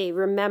to see,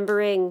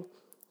 remembering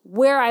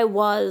where I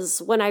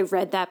was when I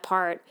read that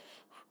part,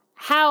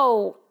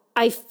 how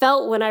I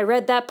felt when I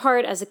read that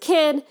part as a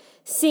kid,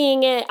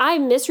 seeing it. I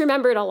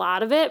misremembered a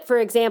lot of it. For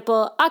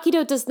example,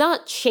 Akito does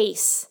not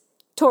chase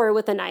Toru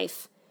with a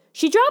knife.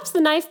 She drops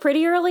the knife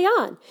pretty early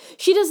on.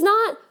 She does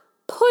not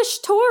push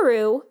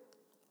Toru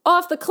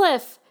off the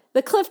cliff.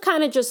 The cliff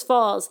kind of just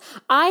falls.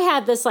 I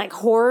had this like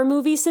horror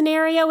movie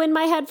scenario in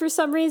my head for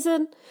some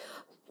reason.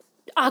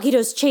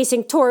 Akito's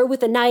chasing Toru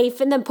with a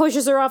knife and then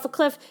pushes her off a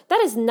cliff.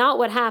 That is not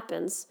what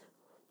happens.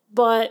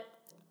 But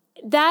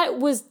that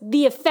was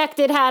the effect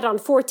it had on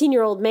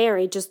 14-year-old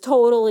Mary, just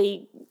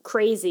totally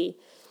crazy.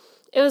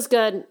 It was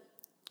good.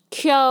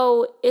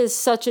 Kyo is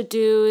such a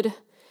dude.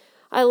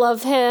 I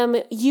love him.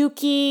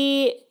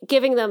 Yuki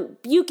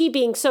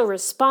being so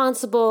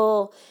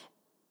responsible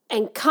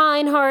and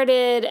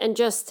kind-hearted and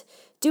just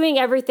doing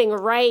everything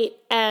right.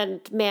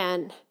 And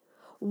man,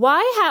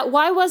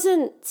 why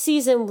wasn't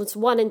seasons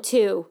 1 and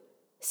 2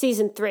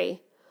 season 3?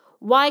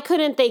 Why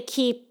couldn't they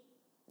keep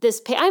this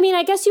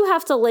I guess you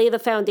have to lay the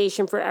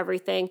foundation for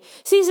everything.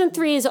 Season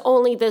 3 is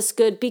only this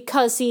good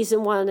because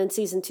season 1 and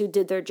season 2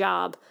 did their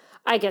job,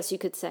 I guess you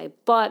could say.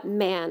 But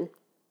man,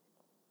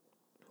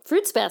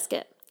 Fruits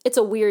Basket. It's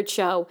a weird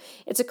show.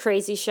 It's a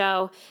crazy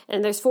show.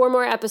 And there's 4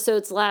 more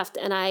episodes left,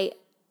 and I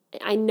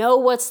know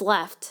what's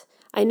left.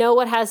 I know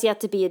what has yet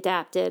to be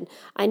adapted.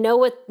 I know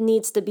what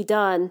needs to be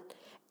done.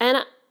 And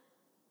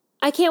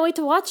I can't wait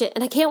to watch it.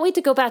 And I can't wait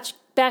to go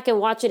back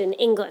and watch it in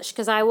English,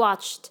 because I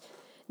watched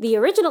the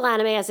original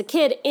anime as a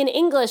kid in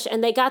English,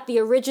 and they got the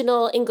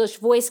original English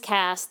voice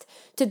cast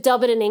to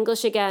dub it in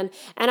English again.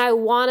 And I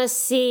want to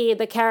see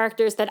the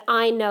characters that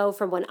I know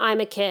from when I'm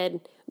a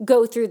kid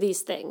go through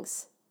these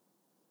things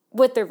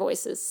with their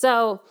voices.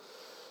 So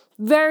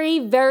very,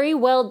 very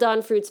well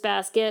done, Fruits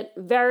Basket.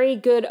 Very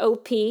good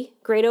OP.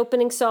 Great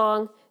opening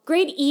song.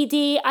 Great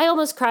ED. I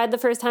almost cried the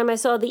first time I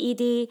saw the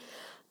ED.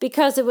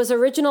 because it was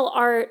original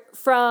art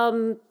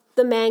from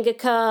the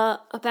mangaka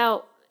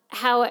about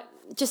how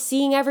just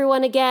seeing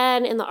everyone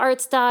again in the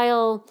art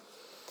style.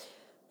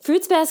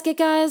 Fruits Basket,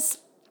 guys.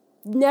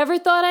 Never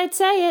thought I'd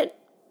say it.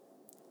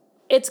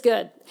 It's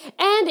good.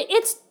 And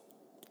it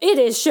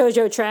is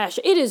shoujo trash.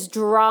 It is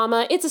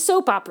drama. It's a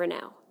soap opera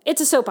now.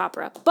 It's a soap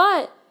opera.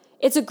 But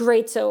it's a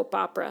great soap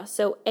opera.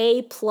 So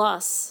A+.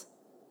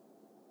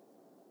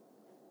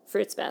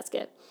 Fruits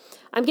Basket.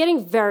 I'm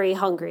getting very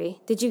hungry.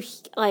 Did you,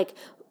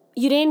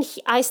 you didn't,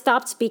 I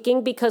stopped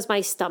speaking because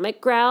my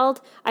stomach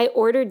growled. I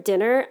ordered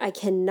dinner. I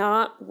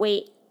cannot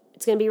wait.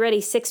 It's going to be ready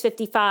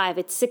 6:55.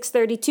 It's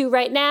 6:32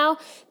 right now.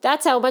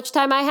 That's how much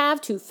time I have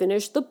to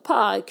finish the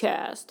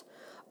podcast.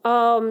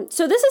 So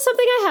this is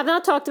something I have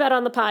not talked about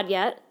on the pod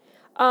yet.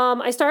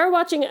 I started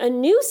watching a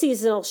new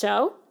seasonal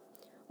show,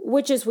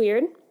 which is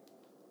weird,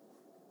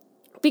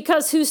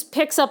 because who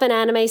picks up an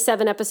anime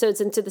 7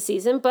 episodes into the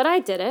season? But I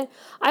did it.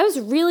 I was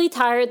really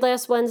tired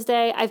last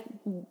Wednesday. I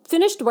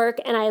finished work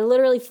and I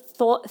literally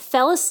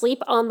fell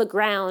asleep on the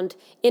ground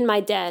in my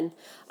den.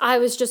 I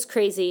was just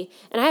crazy.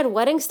 And I had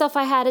wedding stuff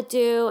I had to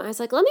do. I was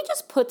like, let me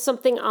just put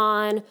something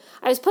on.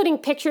 I was putting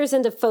pictures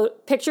into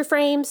picture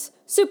frames.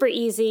 Super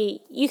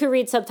easy. You can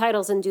read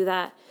subtitles and do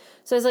that.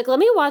 So I was like, let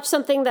me watch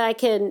something that I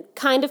can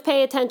kind of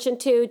pay attention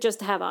to just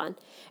to have on.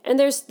 And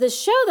there's this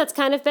show that's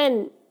kind of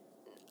been...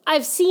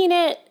 I've seen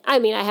it. I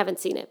mean, I haven't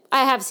seen it.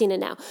 I have seen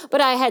it now.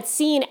 But I had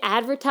seen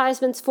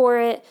advertisements for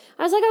it.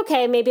 I was like,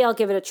 okay, maybe I'll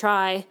give it a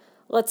try.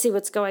 Let's see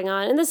what's going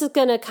on. And this is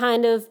going to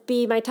kind of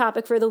be my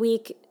topic for the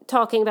week,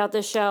 talking about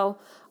this show.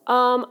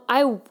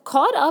 I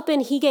caught up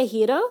in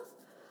Higehiro,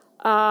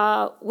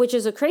 which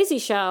is a crazy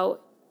show.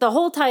 The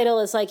whole title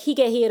is like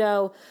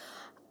Higehiro.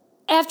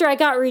 After I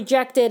got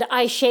rejected,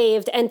 I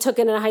shaved and took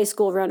in a high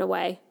school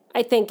runaway,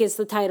 I think is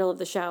the title of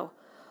the show.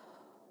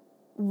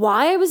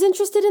 Why I was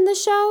interested in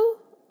this show?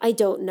 I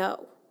don't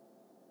know.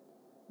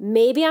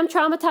 Maybe I'm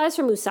traumatized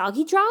from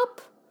Usagi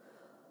Drop?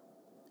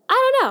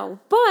 I don't know.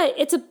 But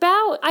it's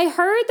about, I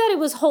heard that it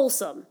was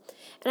wholesome.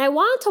 And I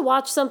wanted to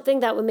watch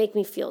something that would make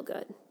me feel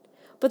good.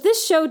 But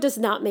this show does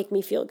not make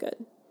me feel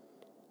good.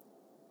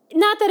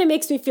 Not that it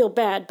makes me feel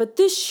bad, but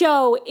this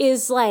show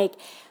is like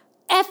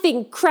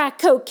effing crack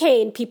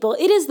cocaine, people.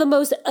 It is the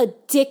most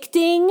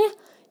addicting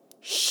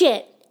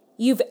shit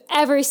you've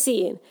ever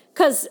seen.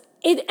 Because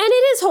it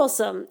is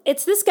wholesome.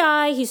 It's this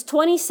guy, he's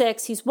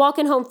 26, he's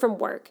walking home from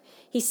work.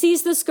 He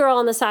sees this girl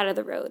on the side of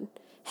the road.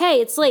 Hey,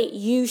 it's late,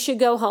 you should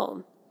go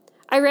home.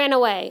 I ran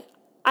away.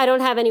 I don't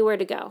have anywhere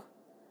to go.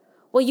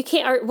 Well, you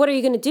can't, what are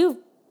you going to do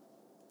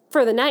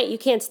for the night? You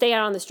can't stay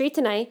out on the street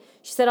tonight.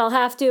 She said, I'll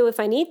have to if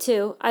I need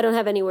to. I don't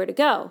have anywhere to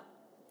go.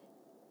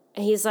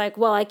 And he's like,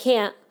 well, I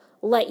can't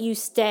let you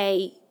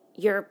stay.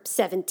 You're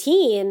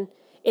 17.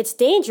 It's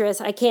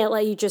dangerous. I can't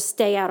let you just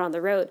stay out on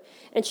the road.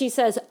 And she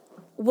says,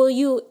 will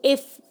you,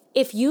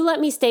 if you let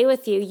me stay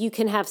with you, you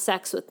can have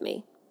sex with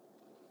me.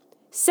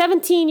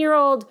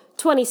 17-year-old,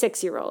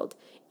 26-year-old.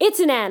 It's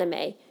an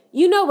anime.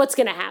 You know what's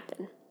going to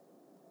happen.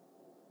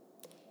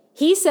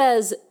 He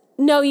says,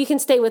 no, you can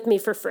stay with me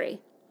for free.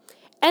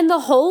 And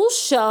the whole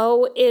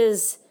show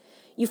is,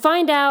 you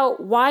find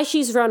out why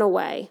she's run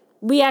away.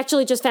 We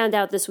actually just found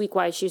out this week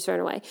why she's run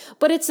away.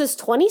 But it's this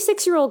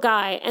 26-year-old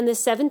guy and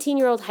this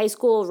 17-year-old high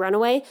school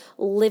runaway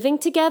living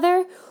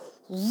together,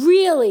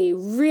 really,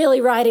 really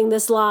riding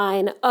this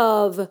line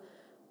of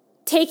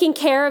taking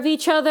care of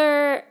each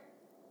other,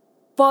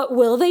 but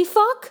will they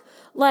fuck?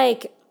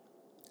 Like,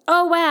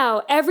 oh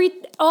wow,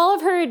 all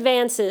of her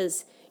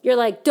advances, you're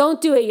like, don't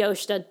do it,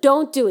 Yoshida,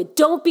 don't do it,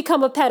 don't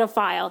become a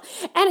pedophile.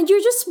 And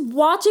you're just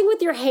watching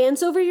with your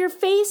hands over your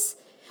face,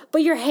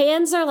 but your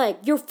hands are like,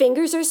 your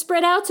fingers are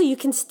spread out so you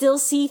can still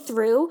see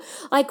through.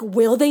 Like,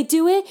 will they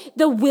do it?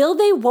 The will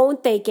they,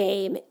 won't they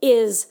game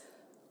is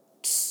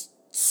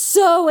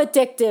so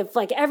addictive.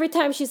 Like every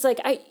time she's like,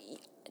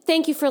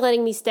 thank you for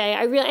letting me stay.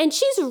 And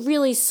she's a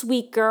really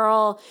sweet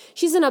girl.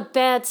 She's in a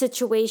bad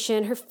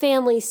situation. Her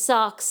family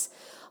sucks.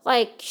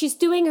 Like she's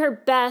doing her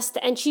best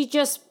and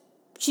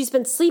she's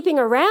been sleeping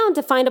around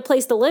to find a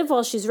place to live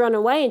while she's run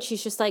away. And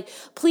she's just like,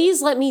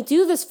 please let me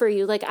do this for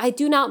you. Like, I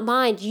do not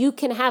mind. You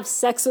can have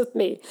sex with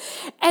me.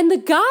 And the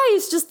guy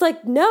is just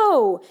like,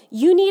 no,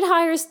 you need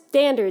higher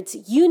standards.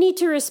 You need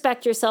to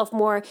respect yourself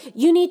more.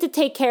 You need to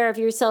take care of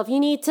yourself.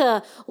 You need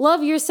to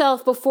love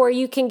yourself before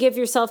you can give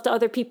yourself to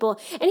other people.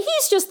 And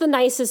he's just the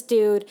nicest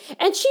dude.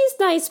 And she's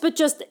nice, but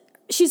just...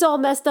 she's all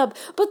messed up.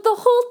 But the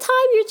whole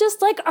time you're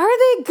just like, are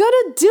they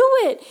gonna do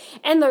it?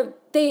 And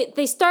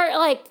they start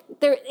like,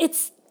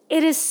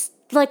 it is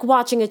like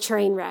watching a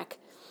train wreck.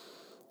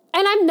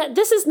 And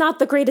this is not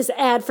the greatest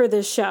ad for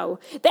this show.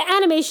 The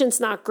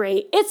animation's not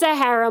great. It's a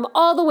harem.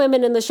 All the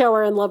women in the show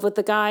are in love with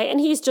the guy, and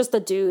he's just a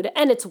dude,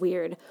 and it's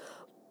weird.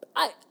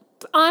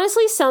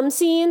 Honestly, some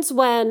scenes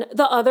when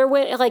the other,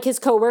 like his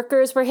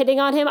coworkers were hitting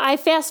on him, I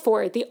fast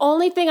forward. The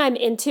only thing I'm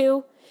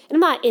into, and I'm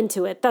not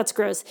into it, that's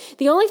gross.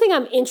 The only thing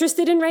I'm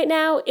interested in right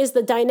now is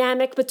the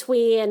dynamic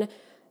between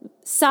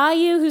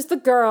Sayu, who's the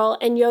girl,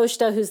 and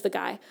Yoshida, who's the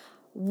guy.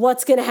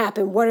 What's going to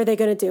happen? What are they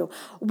going to do?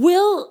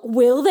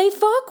 Will they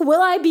fuck?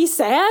 Will I be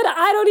sad?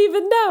 I don't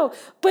even know.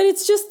 But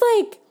it's just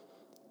like,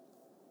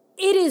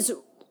 it is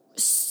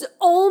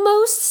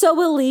almost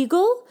so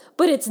illegal,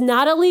 but it's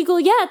not illegal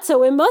yet,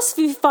 so it must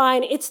be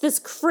fine. It's this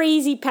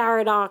crazy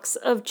paradox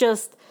of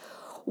just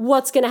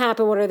what's going to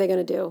happen, what are they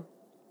going to do?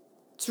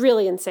 It's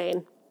really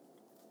insane.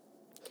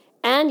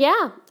 And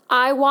yeah,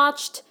 I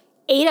watched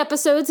 8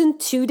 episodes in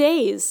 2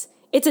 days.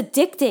 It's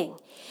addicting.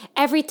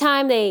 Every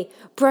time they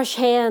brush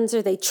hands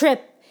or they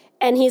trip,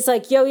 and he's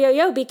like, yo, yo,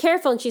 yo, be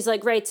careful. And she's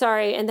like, right,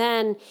 sorry. And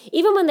then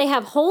even when they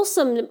have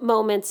wholesome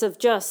moments of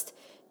just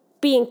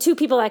being two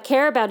people that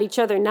care about each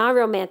other, not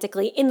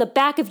romantically, in the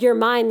back of your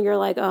mind, you're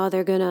like, oh,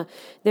 they're gonna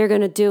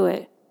do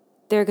it.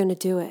 They're gonna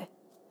do it.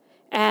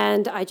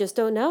 And I just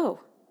don't know.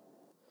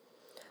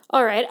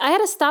 All right, I had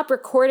to stop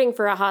recording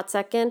for a hot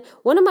second.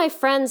 One of my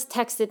friends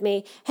texted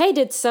me, hey,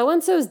 did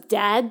so-and-so's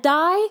dad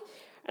die?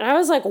 And I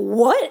was like,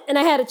 what? And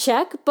I had to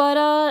check,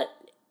 but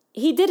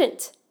he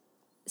didn't.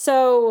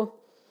 So,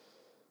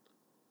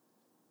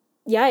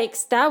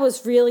 yikes, that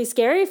was really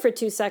scary for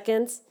 2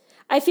 seconds.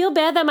 I feel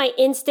bad that my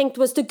instinct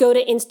was to go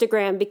to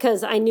Instagram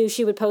because I knew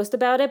she would post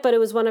about it, but it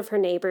was one of her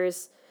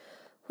neighbors.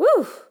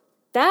 Whew,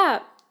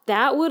 that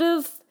would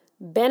have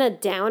been a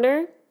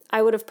downer.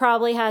 I would have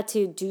probably had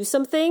to do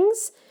some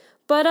things,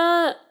 but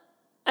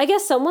I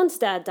guess someone's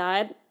dad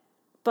died,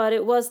 but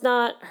it was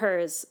not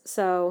hers,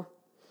 so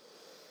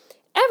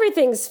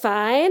everything's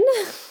fine.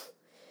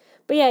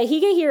 But yeah,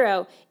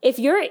 Higehiro, if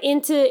you're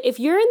in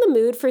the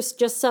mood for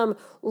just some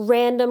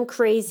random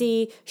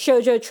crazy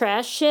shoujo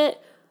trash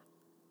shit,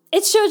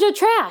 it's shoujo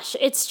trash.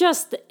 It's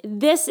just,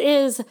 this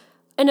is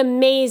an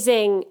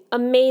amazing,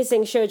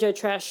 amazing shoujo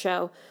trash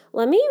show.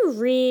 Let me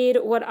read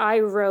what I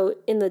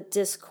wrote in the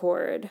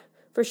Discord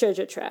for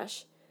shoujo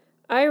trash.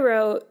 I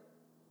wrote,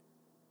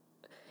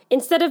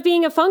 instead of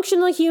being a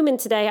functional human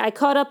today, I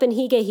caught up in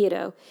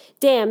Higehiro.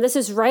 Damn, this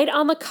is right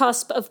on the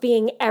cusp of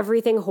being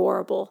everything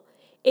horrible.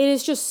 It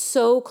is just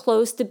so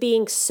close to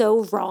being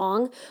so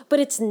wrong, but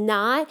it's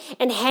not.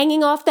 And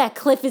hanging off that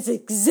cliff is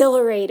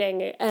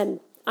exhilarating, and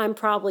I'm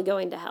probably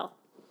going to hell.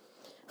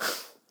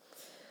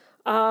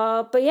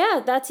 But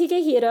yeah, that's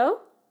Higehiro.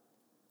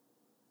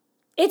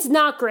 It's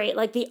not great.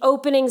 Like, the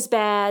opening's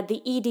bad.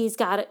 The ED's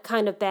got it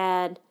kind of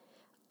bad.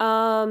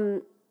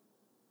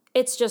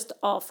 It's just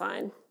all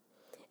fine.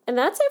 And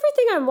that's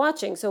everything I'm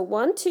watching. So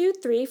 1, 2,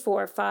 3,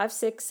 4, 5,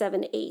 6,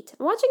 7, 8.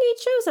 I'm watching 8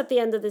 shows at the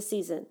end of the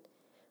season.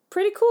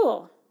 Pretty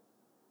cool.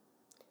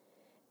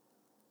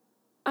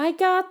 I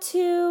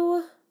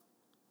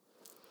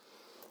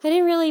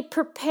didn't really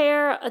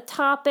prepare a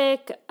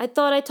topic. I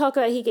thought I'd talk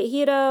about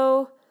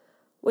Higehiro,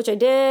 which I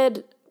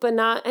did, but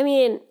not,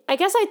 I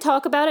guess I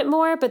talk about it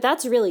more, but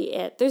that's really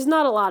it. There's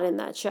not a lot in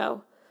that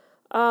show.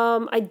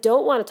 I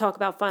don't want to talk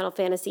about Final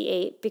Fantasy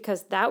VIII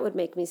because that would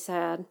make me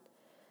sad.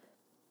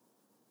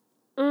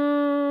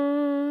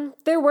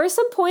 There were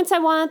some points I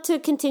wanted to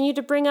continue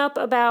to bring up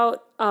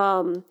about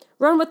Run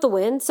with the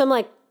Wind, some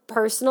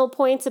personal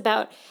points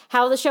about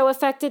how the show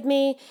affected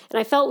me, and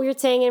I felt weird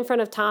saying it in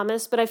front of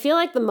Thomas, but I feel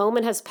like the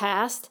moment has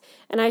passed,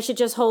 and I should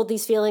just hold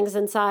these feelings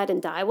inside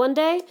and die one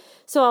day,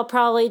 so I'll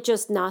probably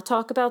just not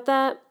talk about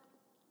that.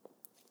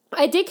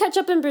 I did catch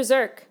up in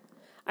Berserk.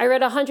 I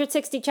read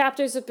 160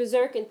 chapters of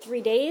Berserk in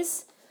 3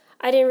 days.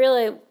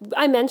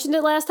 I mentioned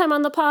it last time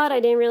on the pod. I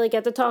didn't really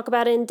get to talk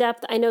about it in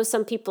depth. I know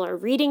some people are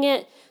reading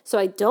it, so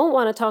I don't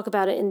want to talk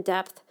about it in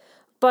depth.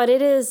 But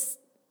it's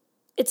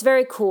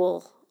very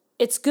cool.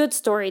 It's good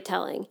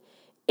storytelling.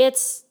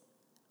 It's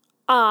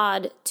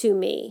odd to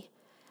me.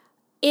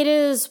 It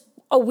is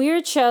a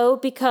weird show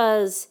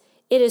because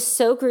it is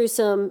so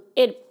gruesome.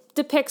 It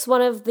depicts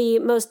one of the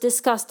most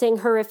disgusting,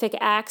 horrific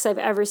acts I've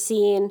ever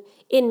seen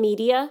in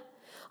media.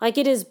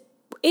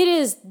 It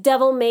is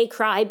Devil May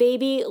Cry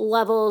baby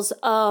levels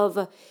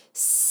of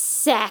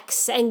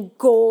sex and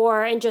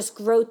gore and just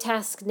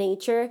grotesque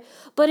nature.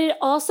 But it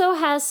also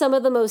has some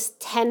of the most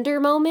tender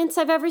moments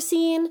I've ever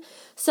seen,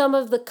 some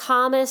of the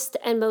calmest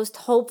and most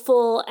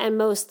hopeful and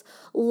most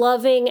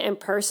loving and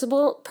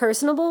personal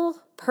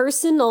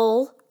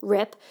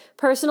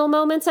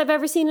moments I've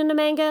ever seen in a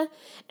manga.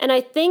 And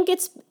I think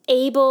it's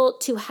able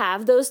to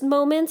have those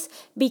moments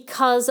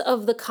because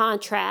of the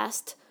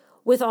contrast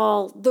with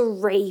all the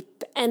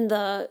rape and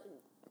the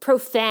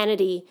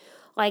profanity.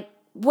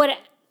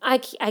 I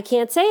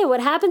can't say it. What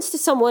happens to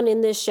someone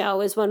in this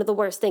show is one of the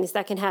worst things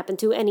that can happen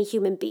to any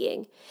human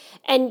being.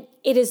 And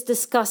it is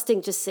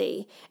disgusting to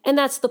see. And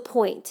that's the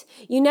point.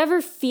 You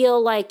never feel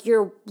like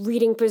you're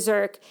reading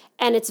Berserk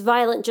and it's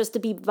violent just to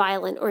be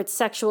violent or it's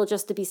sexual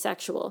just to be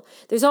sexual.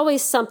 There's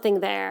always something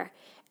there.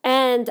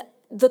 And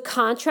the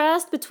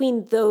contrast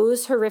between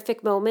those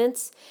horrific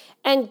moments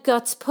and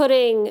Guts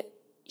putting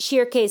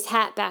Shirke's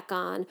hat back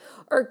on,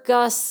 or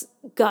Gus,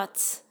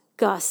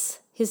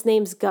 his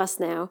name's Gus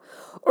now,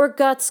 or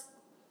Guts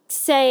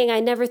saying, I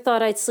never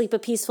thought I'd sleep a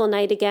peaceful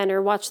night again,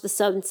 or watch the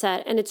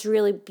sunset, and it's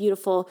really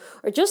beautiful,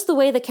 or just the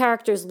way the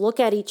characters look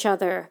at each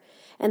other,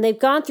 and they've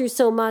gone through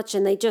so much,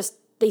 and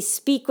they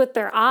speak with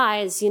their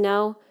eyes,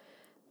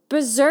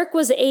 Berserk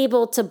was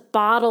able to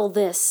bottle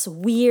this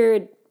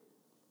weird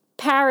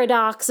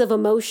paradox of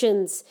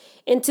emotions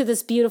into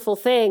this beautiful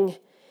thing.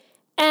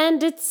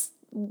 And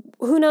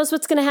who knows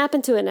what's going to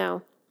happen to it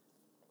now.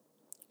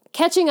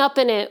 Catching up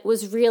in it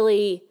was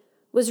really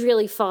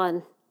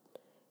fun.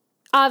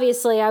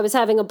 Obviously, I was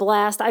having a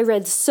blast. I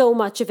read so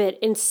much of it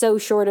in so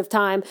short of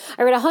time.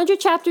 I read 100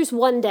 chapters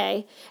one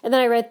day, and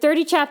then I read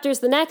 30 chapters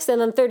the next, and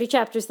then 30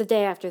 chapters the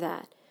day after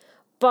that.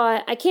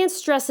 But I can't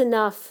stress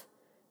enough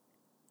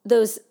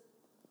those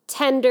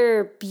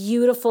tender,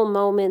 beautiful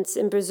moments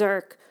in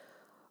Berserk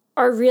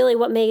are really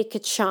what make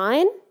it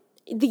shine.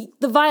 The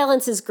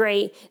violence is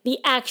great. The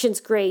action's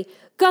great.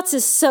 Guts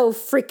is so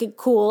freaking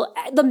cool.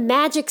 The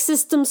magic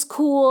system's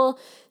cool.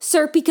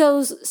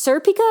 Serpico's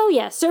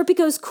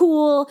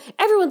cool.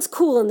 Everyone's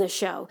cool in this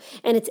show.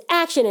 And it's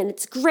action and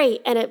it's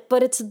great.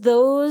 But it's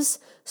those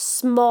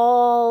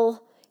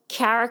small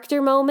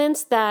character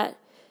moments that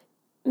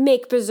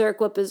make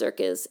Berserk what Berserk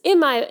is in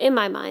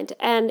my mind.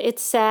 And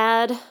it's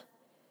sad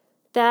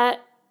that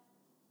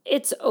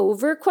it's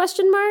over, ?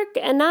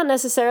 And not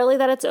necessarily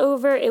that it's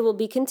over. It will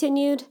be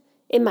continued.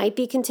 It might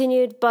be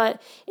continued, but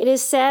it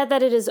is sad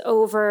that it is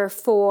over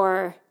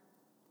for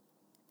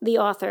the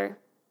author.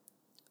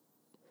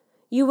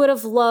 I would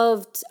have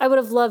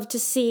loved to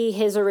see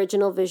his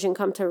original vision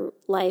come to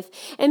life.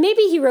 And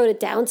maybe he wrote it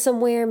down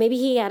somewhere. Maybe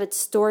he had it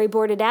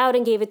storyboarded out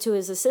and gave it to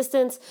his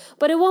assistants,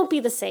 but it won't be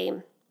the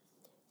same.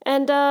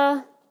 And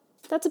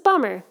that's a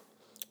bummer.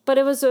 But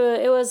it was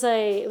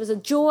a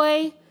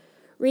joy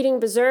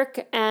reading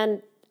Berserk,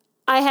 and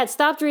I had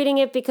stopped reading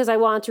it because I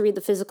wanted to read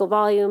the physical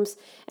volumes,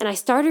 and I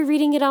started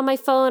reading it on my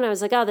phone. I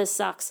was like, oh, this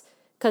sucks,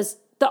 because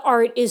the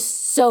art is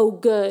so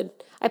good.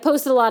 I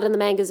posted a lot in the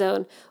Manga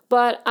Zone,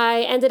 but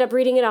I ended up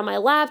reading it on my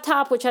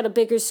laptop, which had a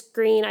bigger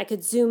screen. I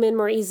could zoom in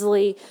more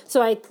easily,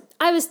 so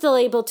I was still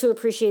able to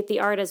appreciate the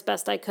art as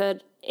best I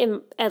could,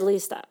 at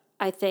least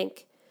I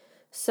think.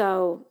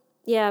 So,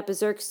 yeah,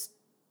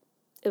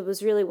 it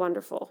was really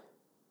wonderful.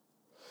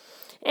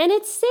 And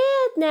it's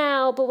sad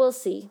now, but we'll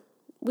see.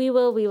 We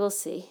will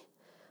see.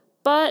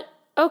 But,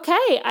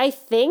 okay, I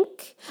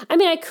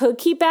could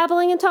keep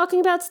babbling and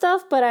talking about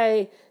stuff, but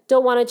I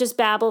don't want to just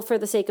babble for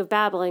the sake of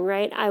babbling,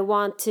 right? I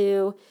want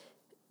to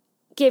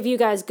give you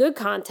guys good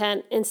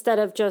content instead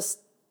of just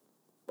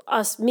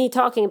me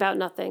talking about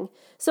nothing.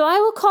 So I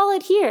will call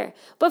it here.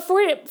 But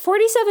for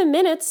 47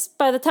 minutes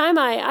by the time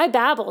I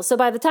babble, so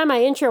by the time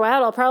I intro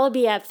out, I'll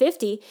probably be at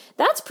 50.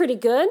 That's pretty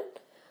good.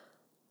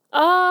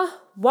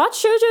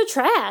 Watch Shoujo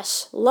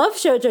Trash. Love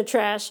Shoujo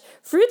Trash.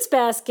 Fruits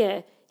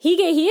Basket.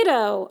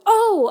 Higehiro.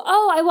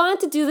 Oh, I wanted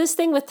to do this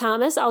thing with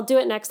Thomas. I'll do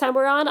it next time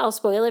we're on. I'll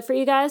spoil it for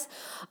you guys.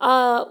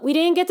 We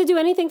didn't get to do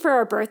anything for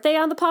our birthday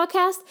on the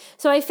podcast,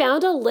 so I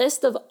found a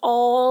list of a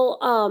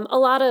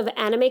lot of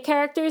anime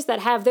characters that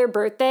have their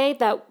birthday,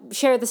 that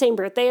share the same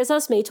birthday as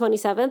us, May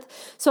 27th.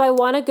 So I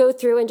want to go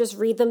through and just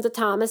read them to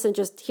Thomas and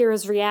just hear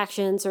his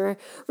reactions or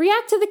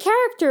react to the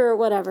character or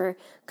whatever.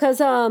 Because,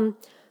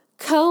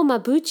 Ko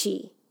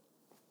Mabuchi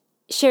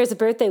shares a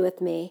birthday with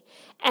me,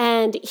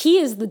 and he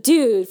is the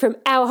dude from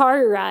Ao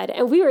Haru Ride,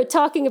 and we were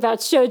talking about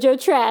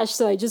Shoujo Trash,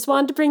 so I just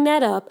wanted to bring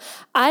that up.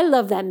 I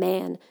love that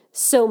man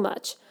so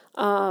much.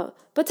 But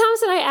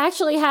Thomas and I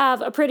actually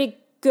have a pretty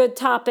good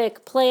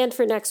topic planned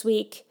for next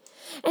week,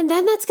 and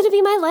then that's going to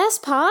be my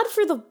last pod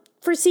for the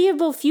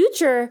foreseeable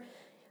future.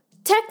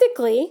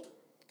 Technically,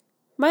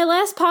 my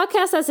last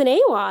podcast as an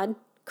AWOD.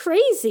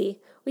 Crazy.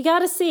 We got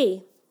to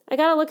see. I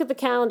got to look at the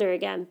calendar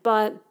again,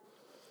 but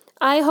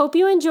I hope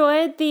you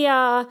enjoyed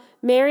the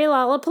Merry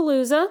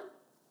Lollapalooza,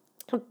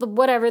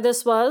 whatever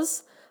this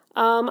was.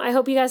 I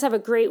hope you guys have a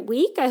great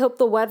week. I hope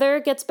the weather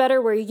gets better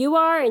where you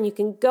are and you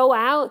can go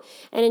out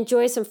and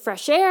enjoy some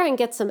fresh air and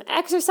get some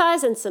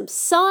exercise and some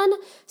sun.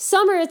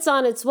 Summer, it's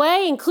on its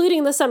way,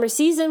 including the summer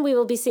season we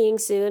will be seeing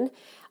soon.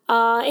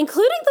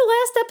 Including the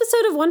last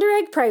episode of Wonder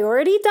Egg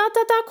Priority, ...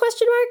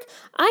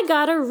 I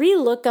gotta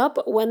re-look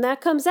up when that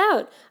comes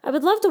out. I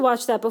would love to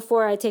watch that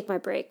before I take my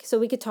break so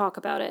we could talk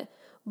about it.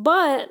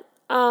 But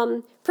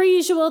per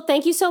usual,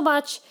 thank you so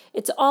much.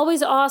 It's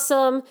always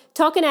awesome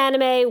talking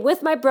anime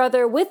with my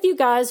brother, with you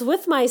guys,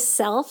 with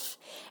myself.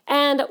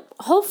 And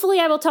hopefully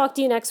I will talk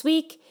to you next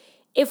week.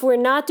 If we're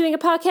not doing a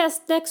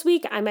podcast next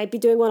week, I might be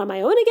doing one on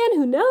my own again.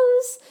 Who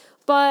knows?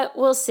 But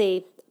we'll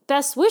see.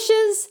 Best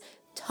wishes.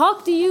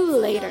 Talk to you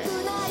later.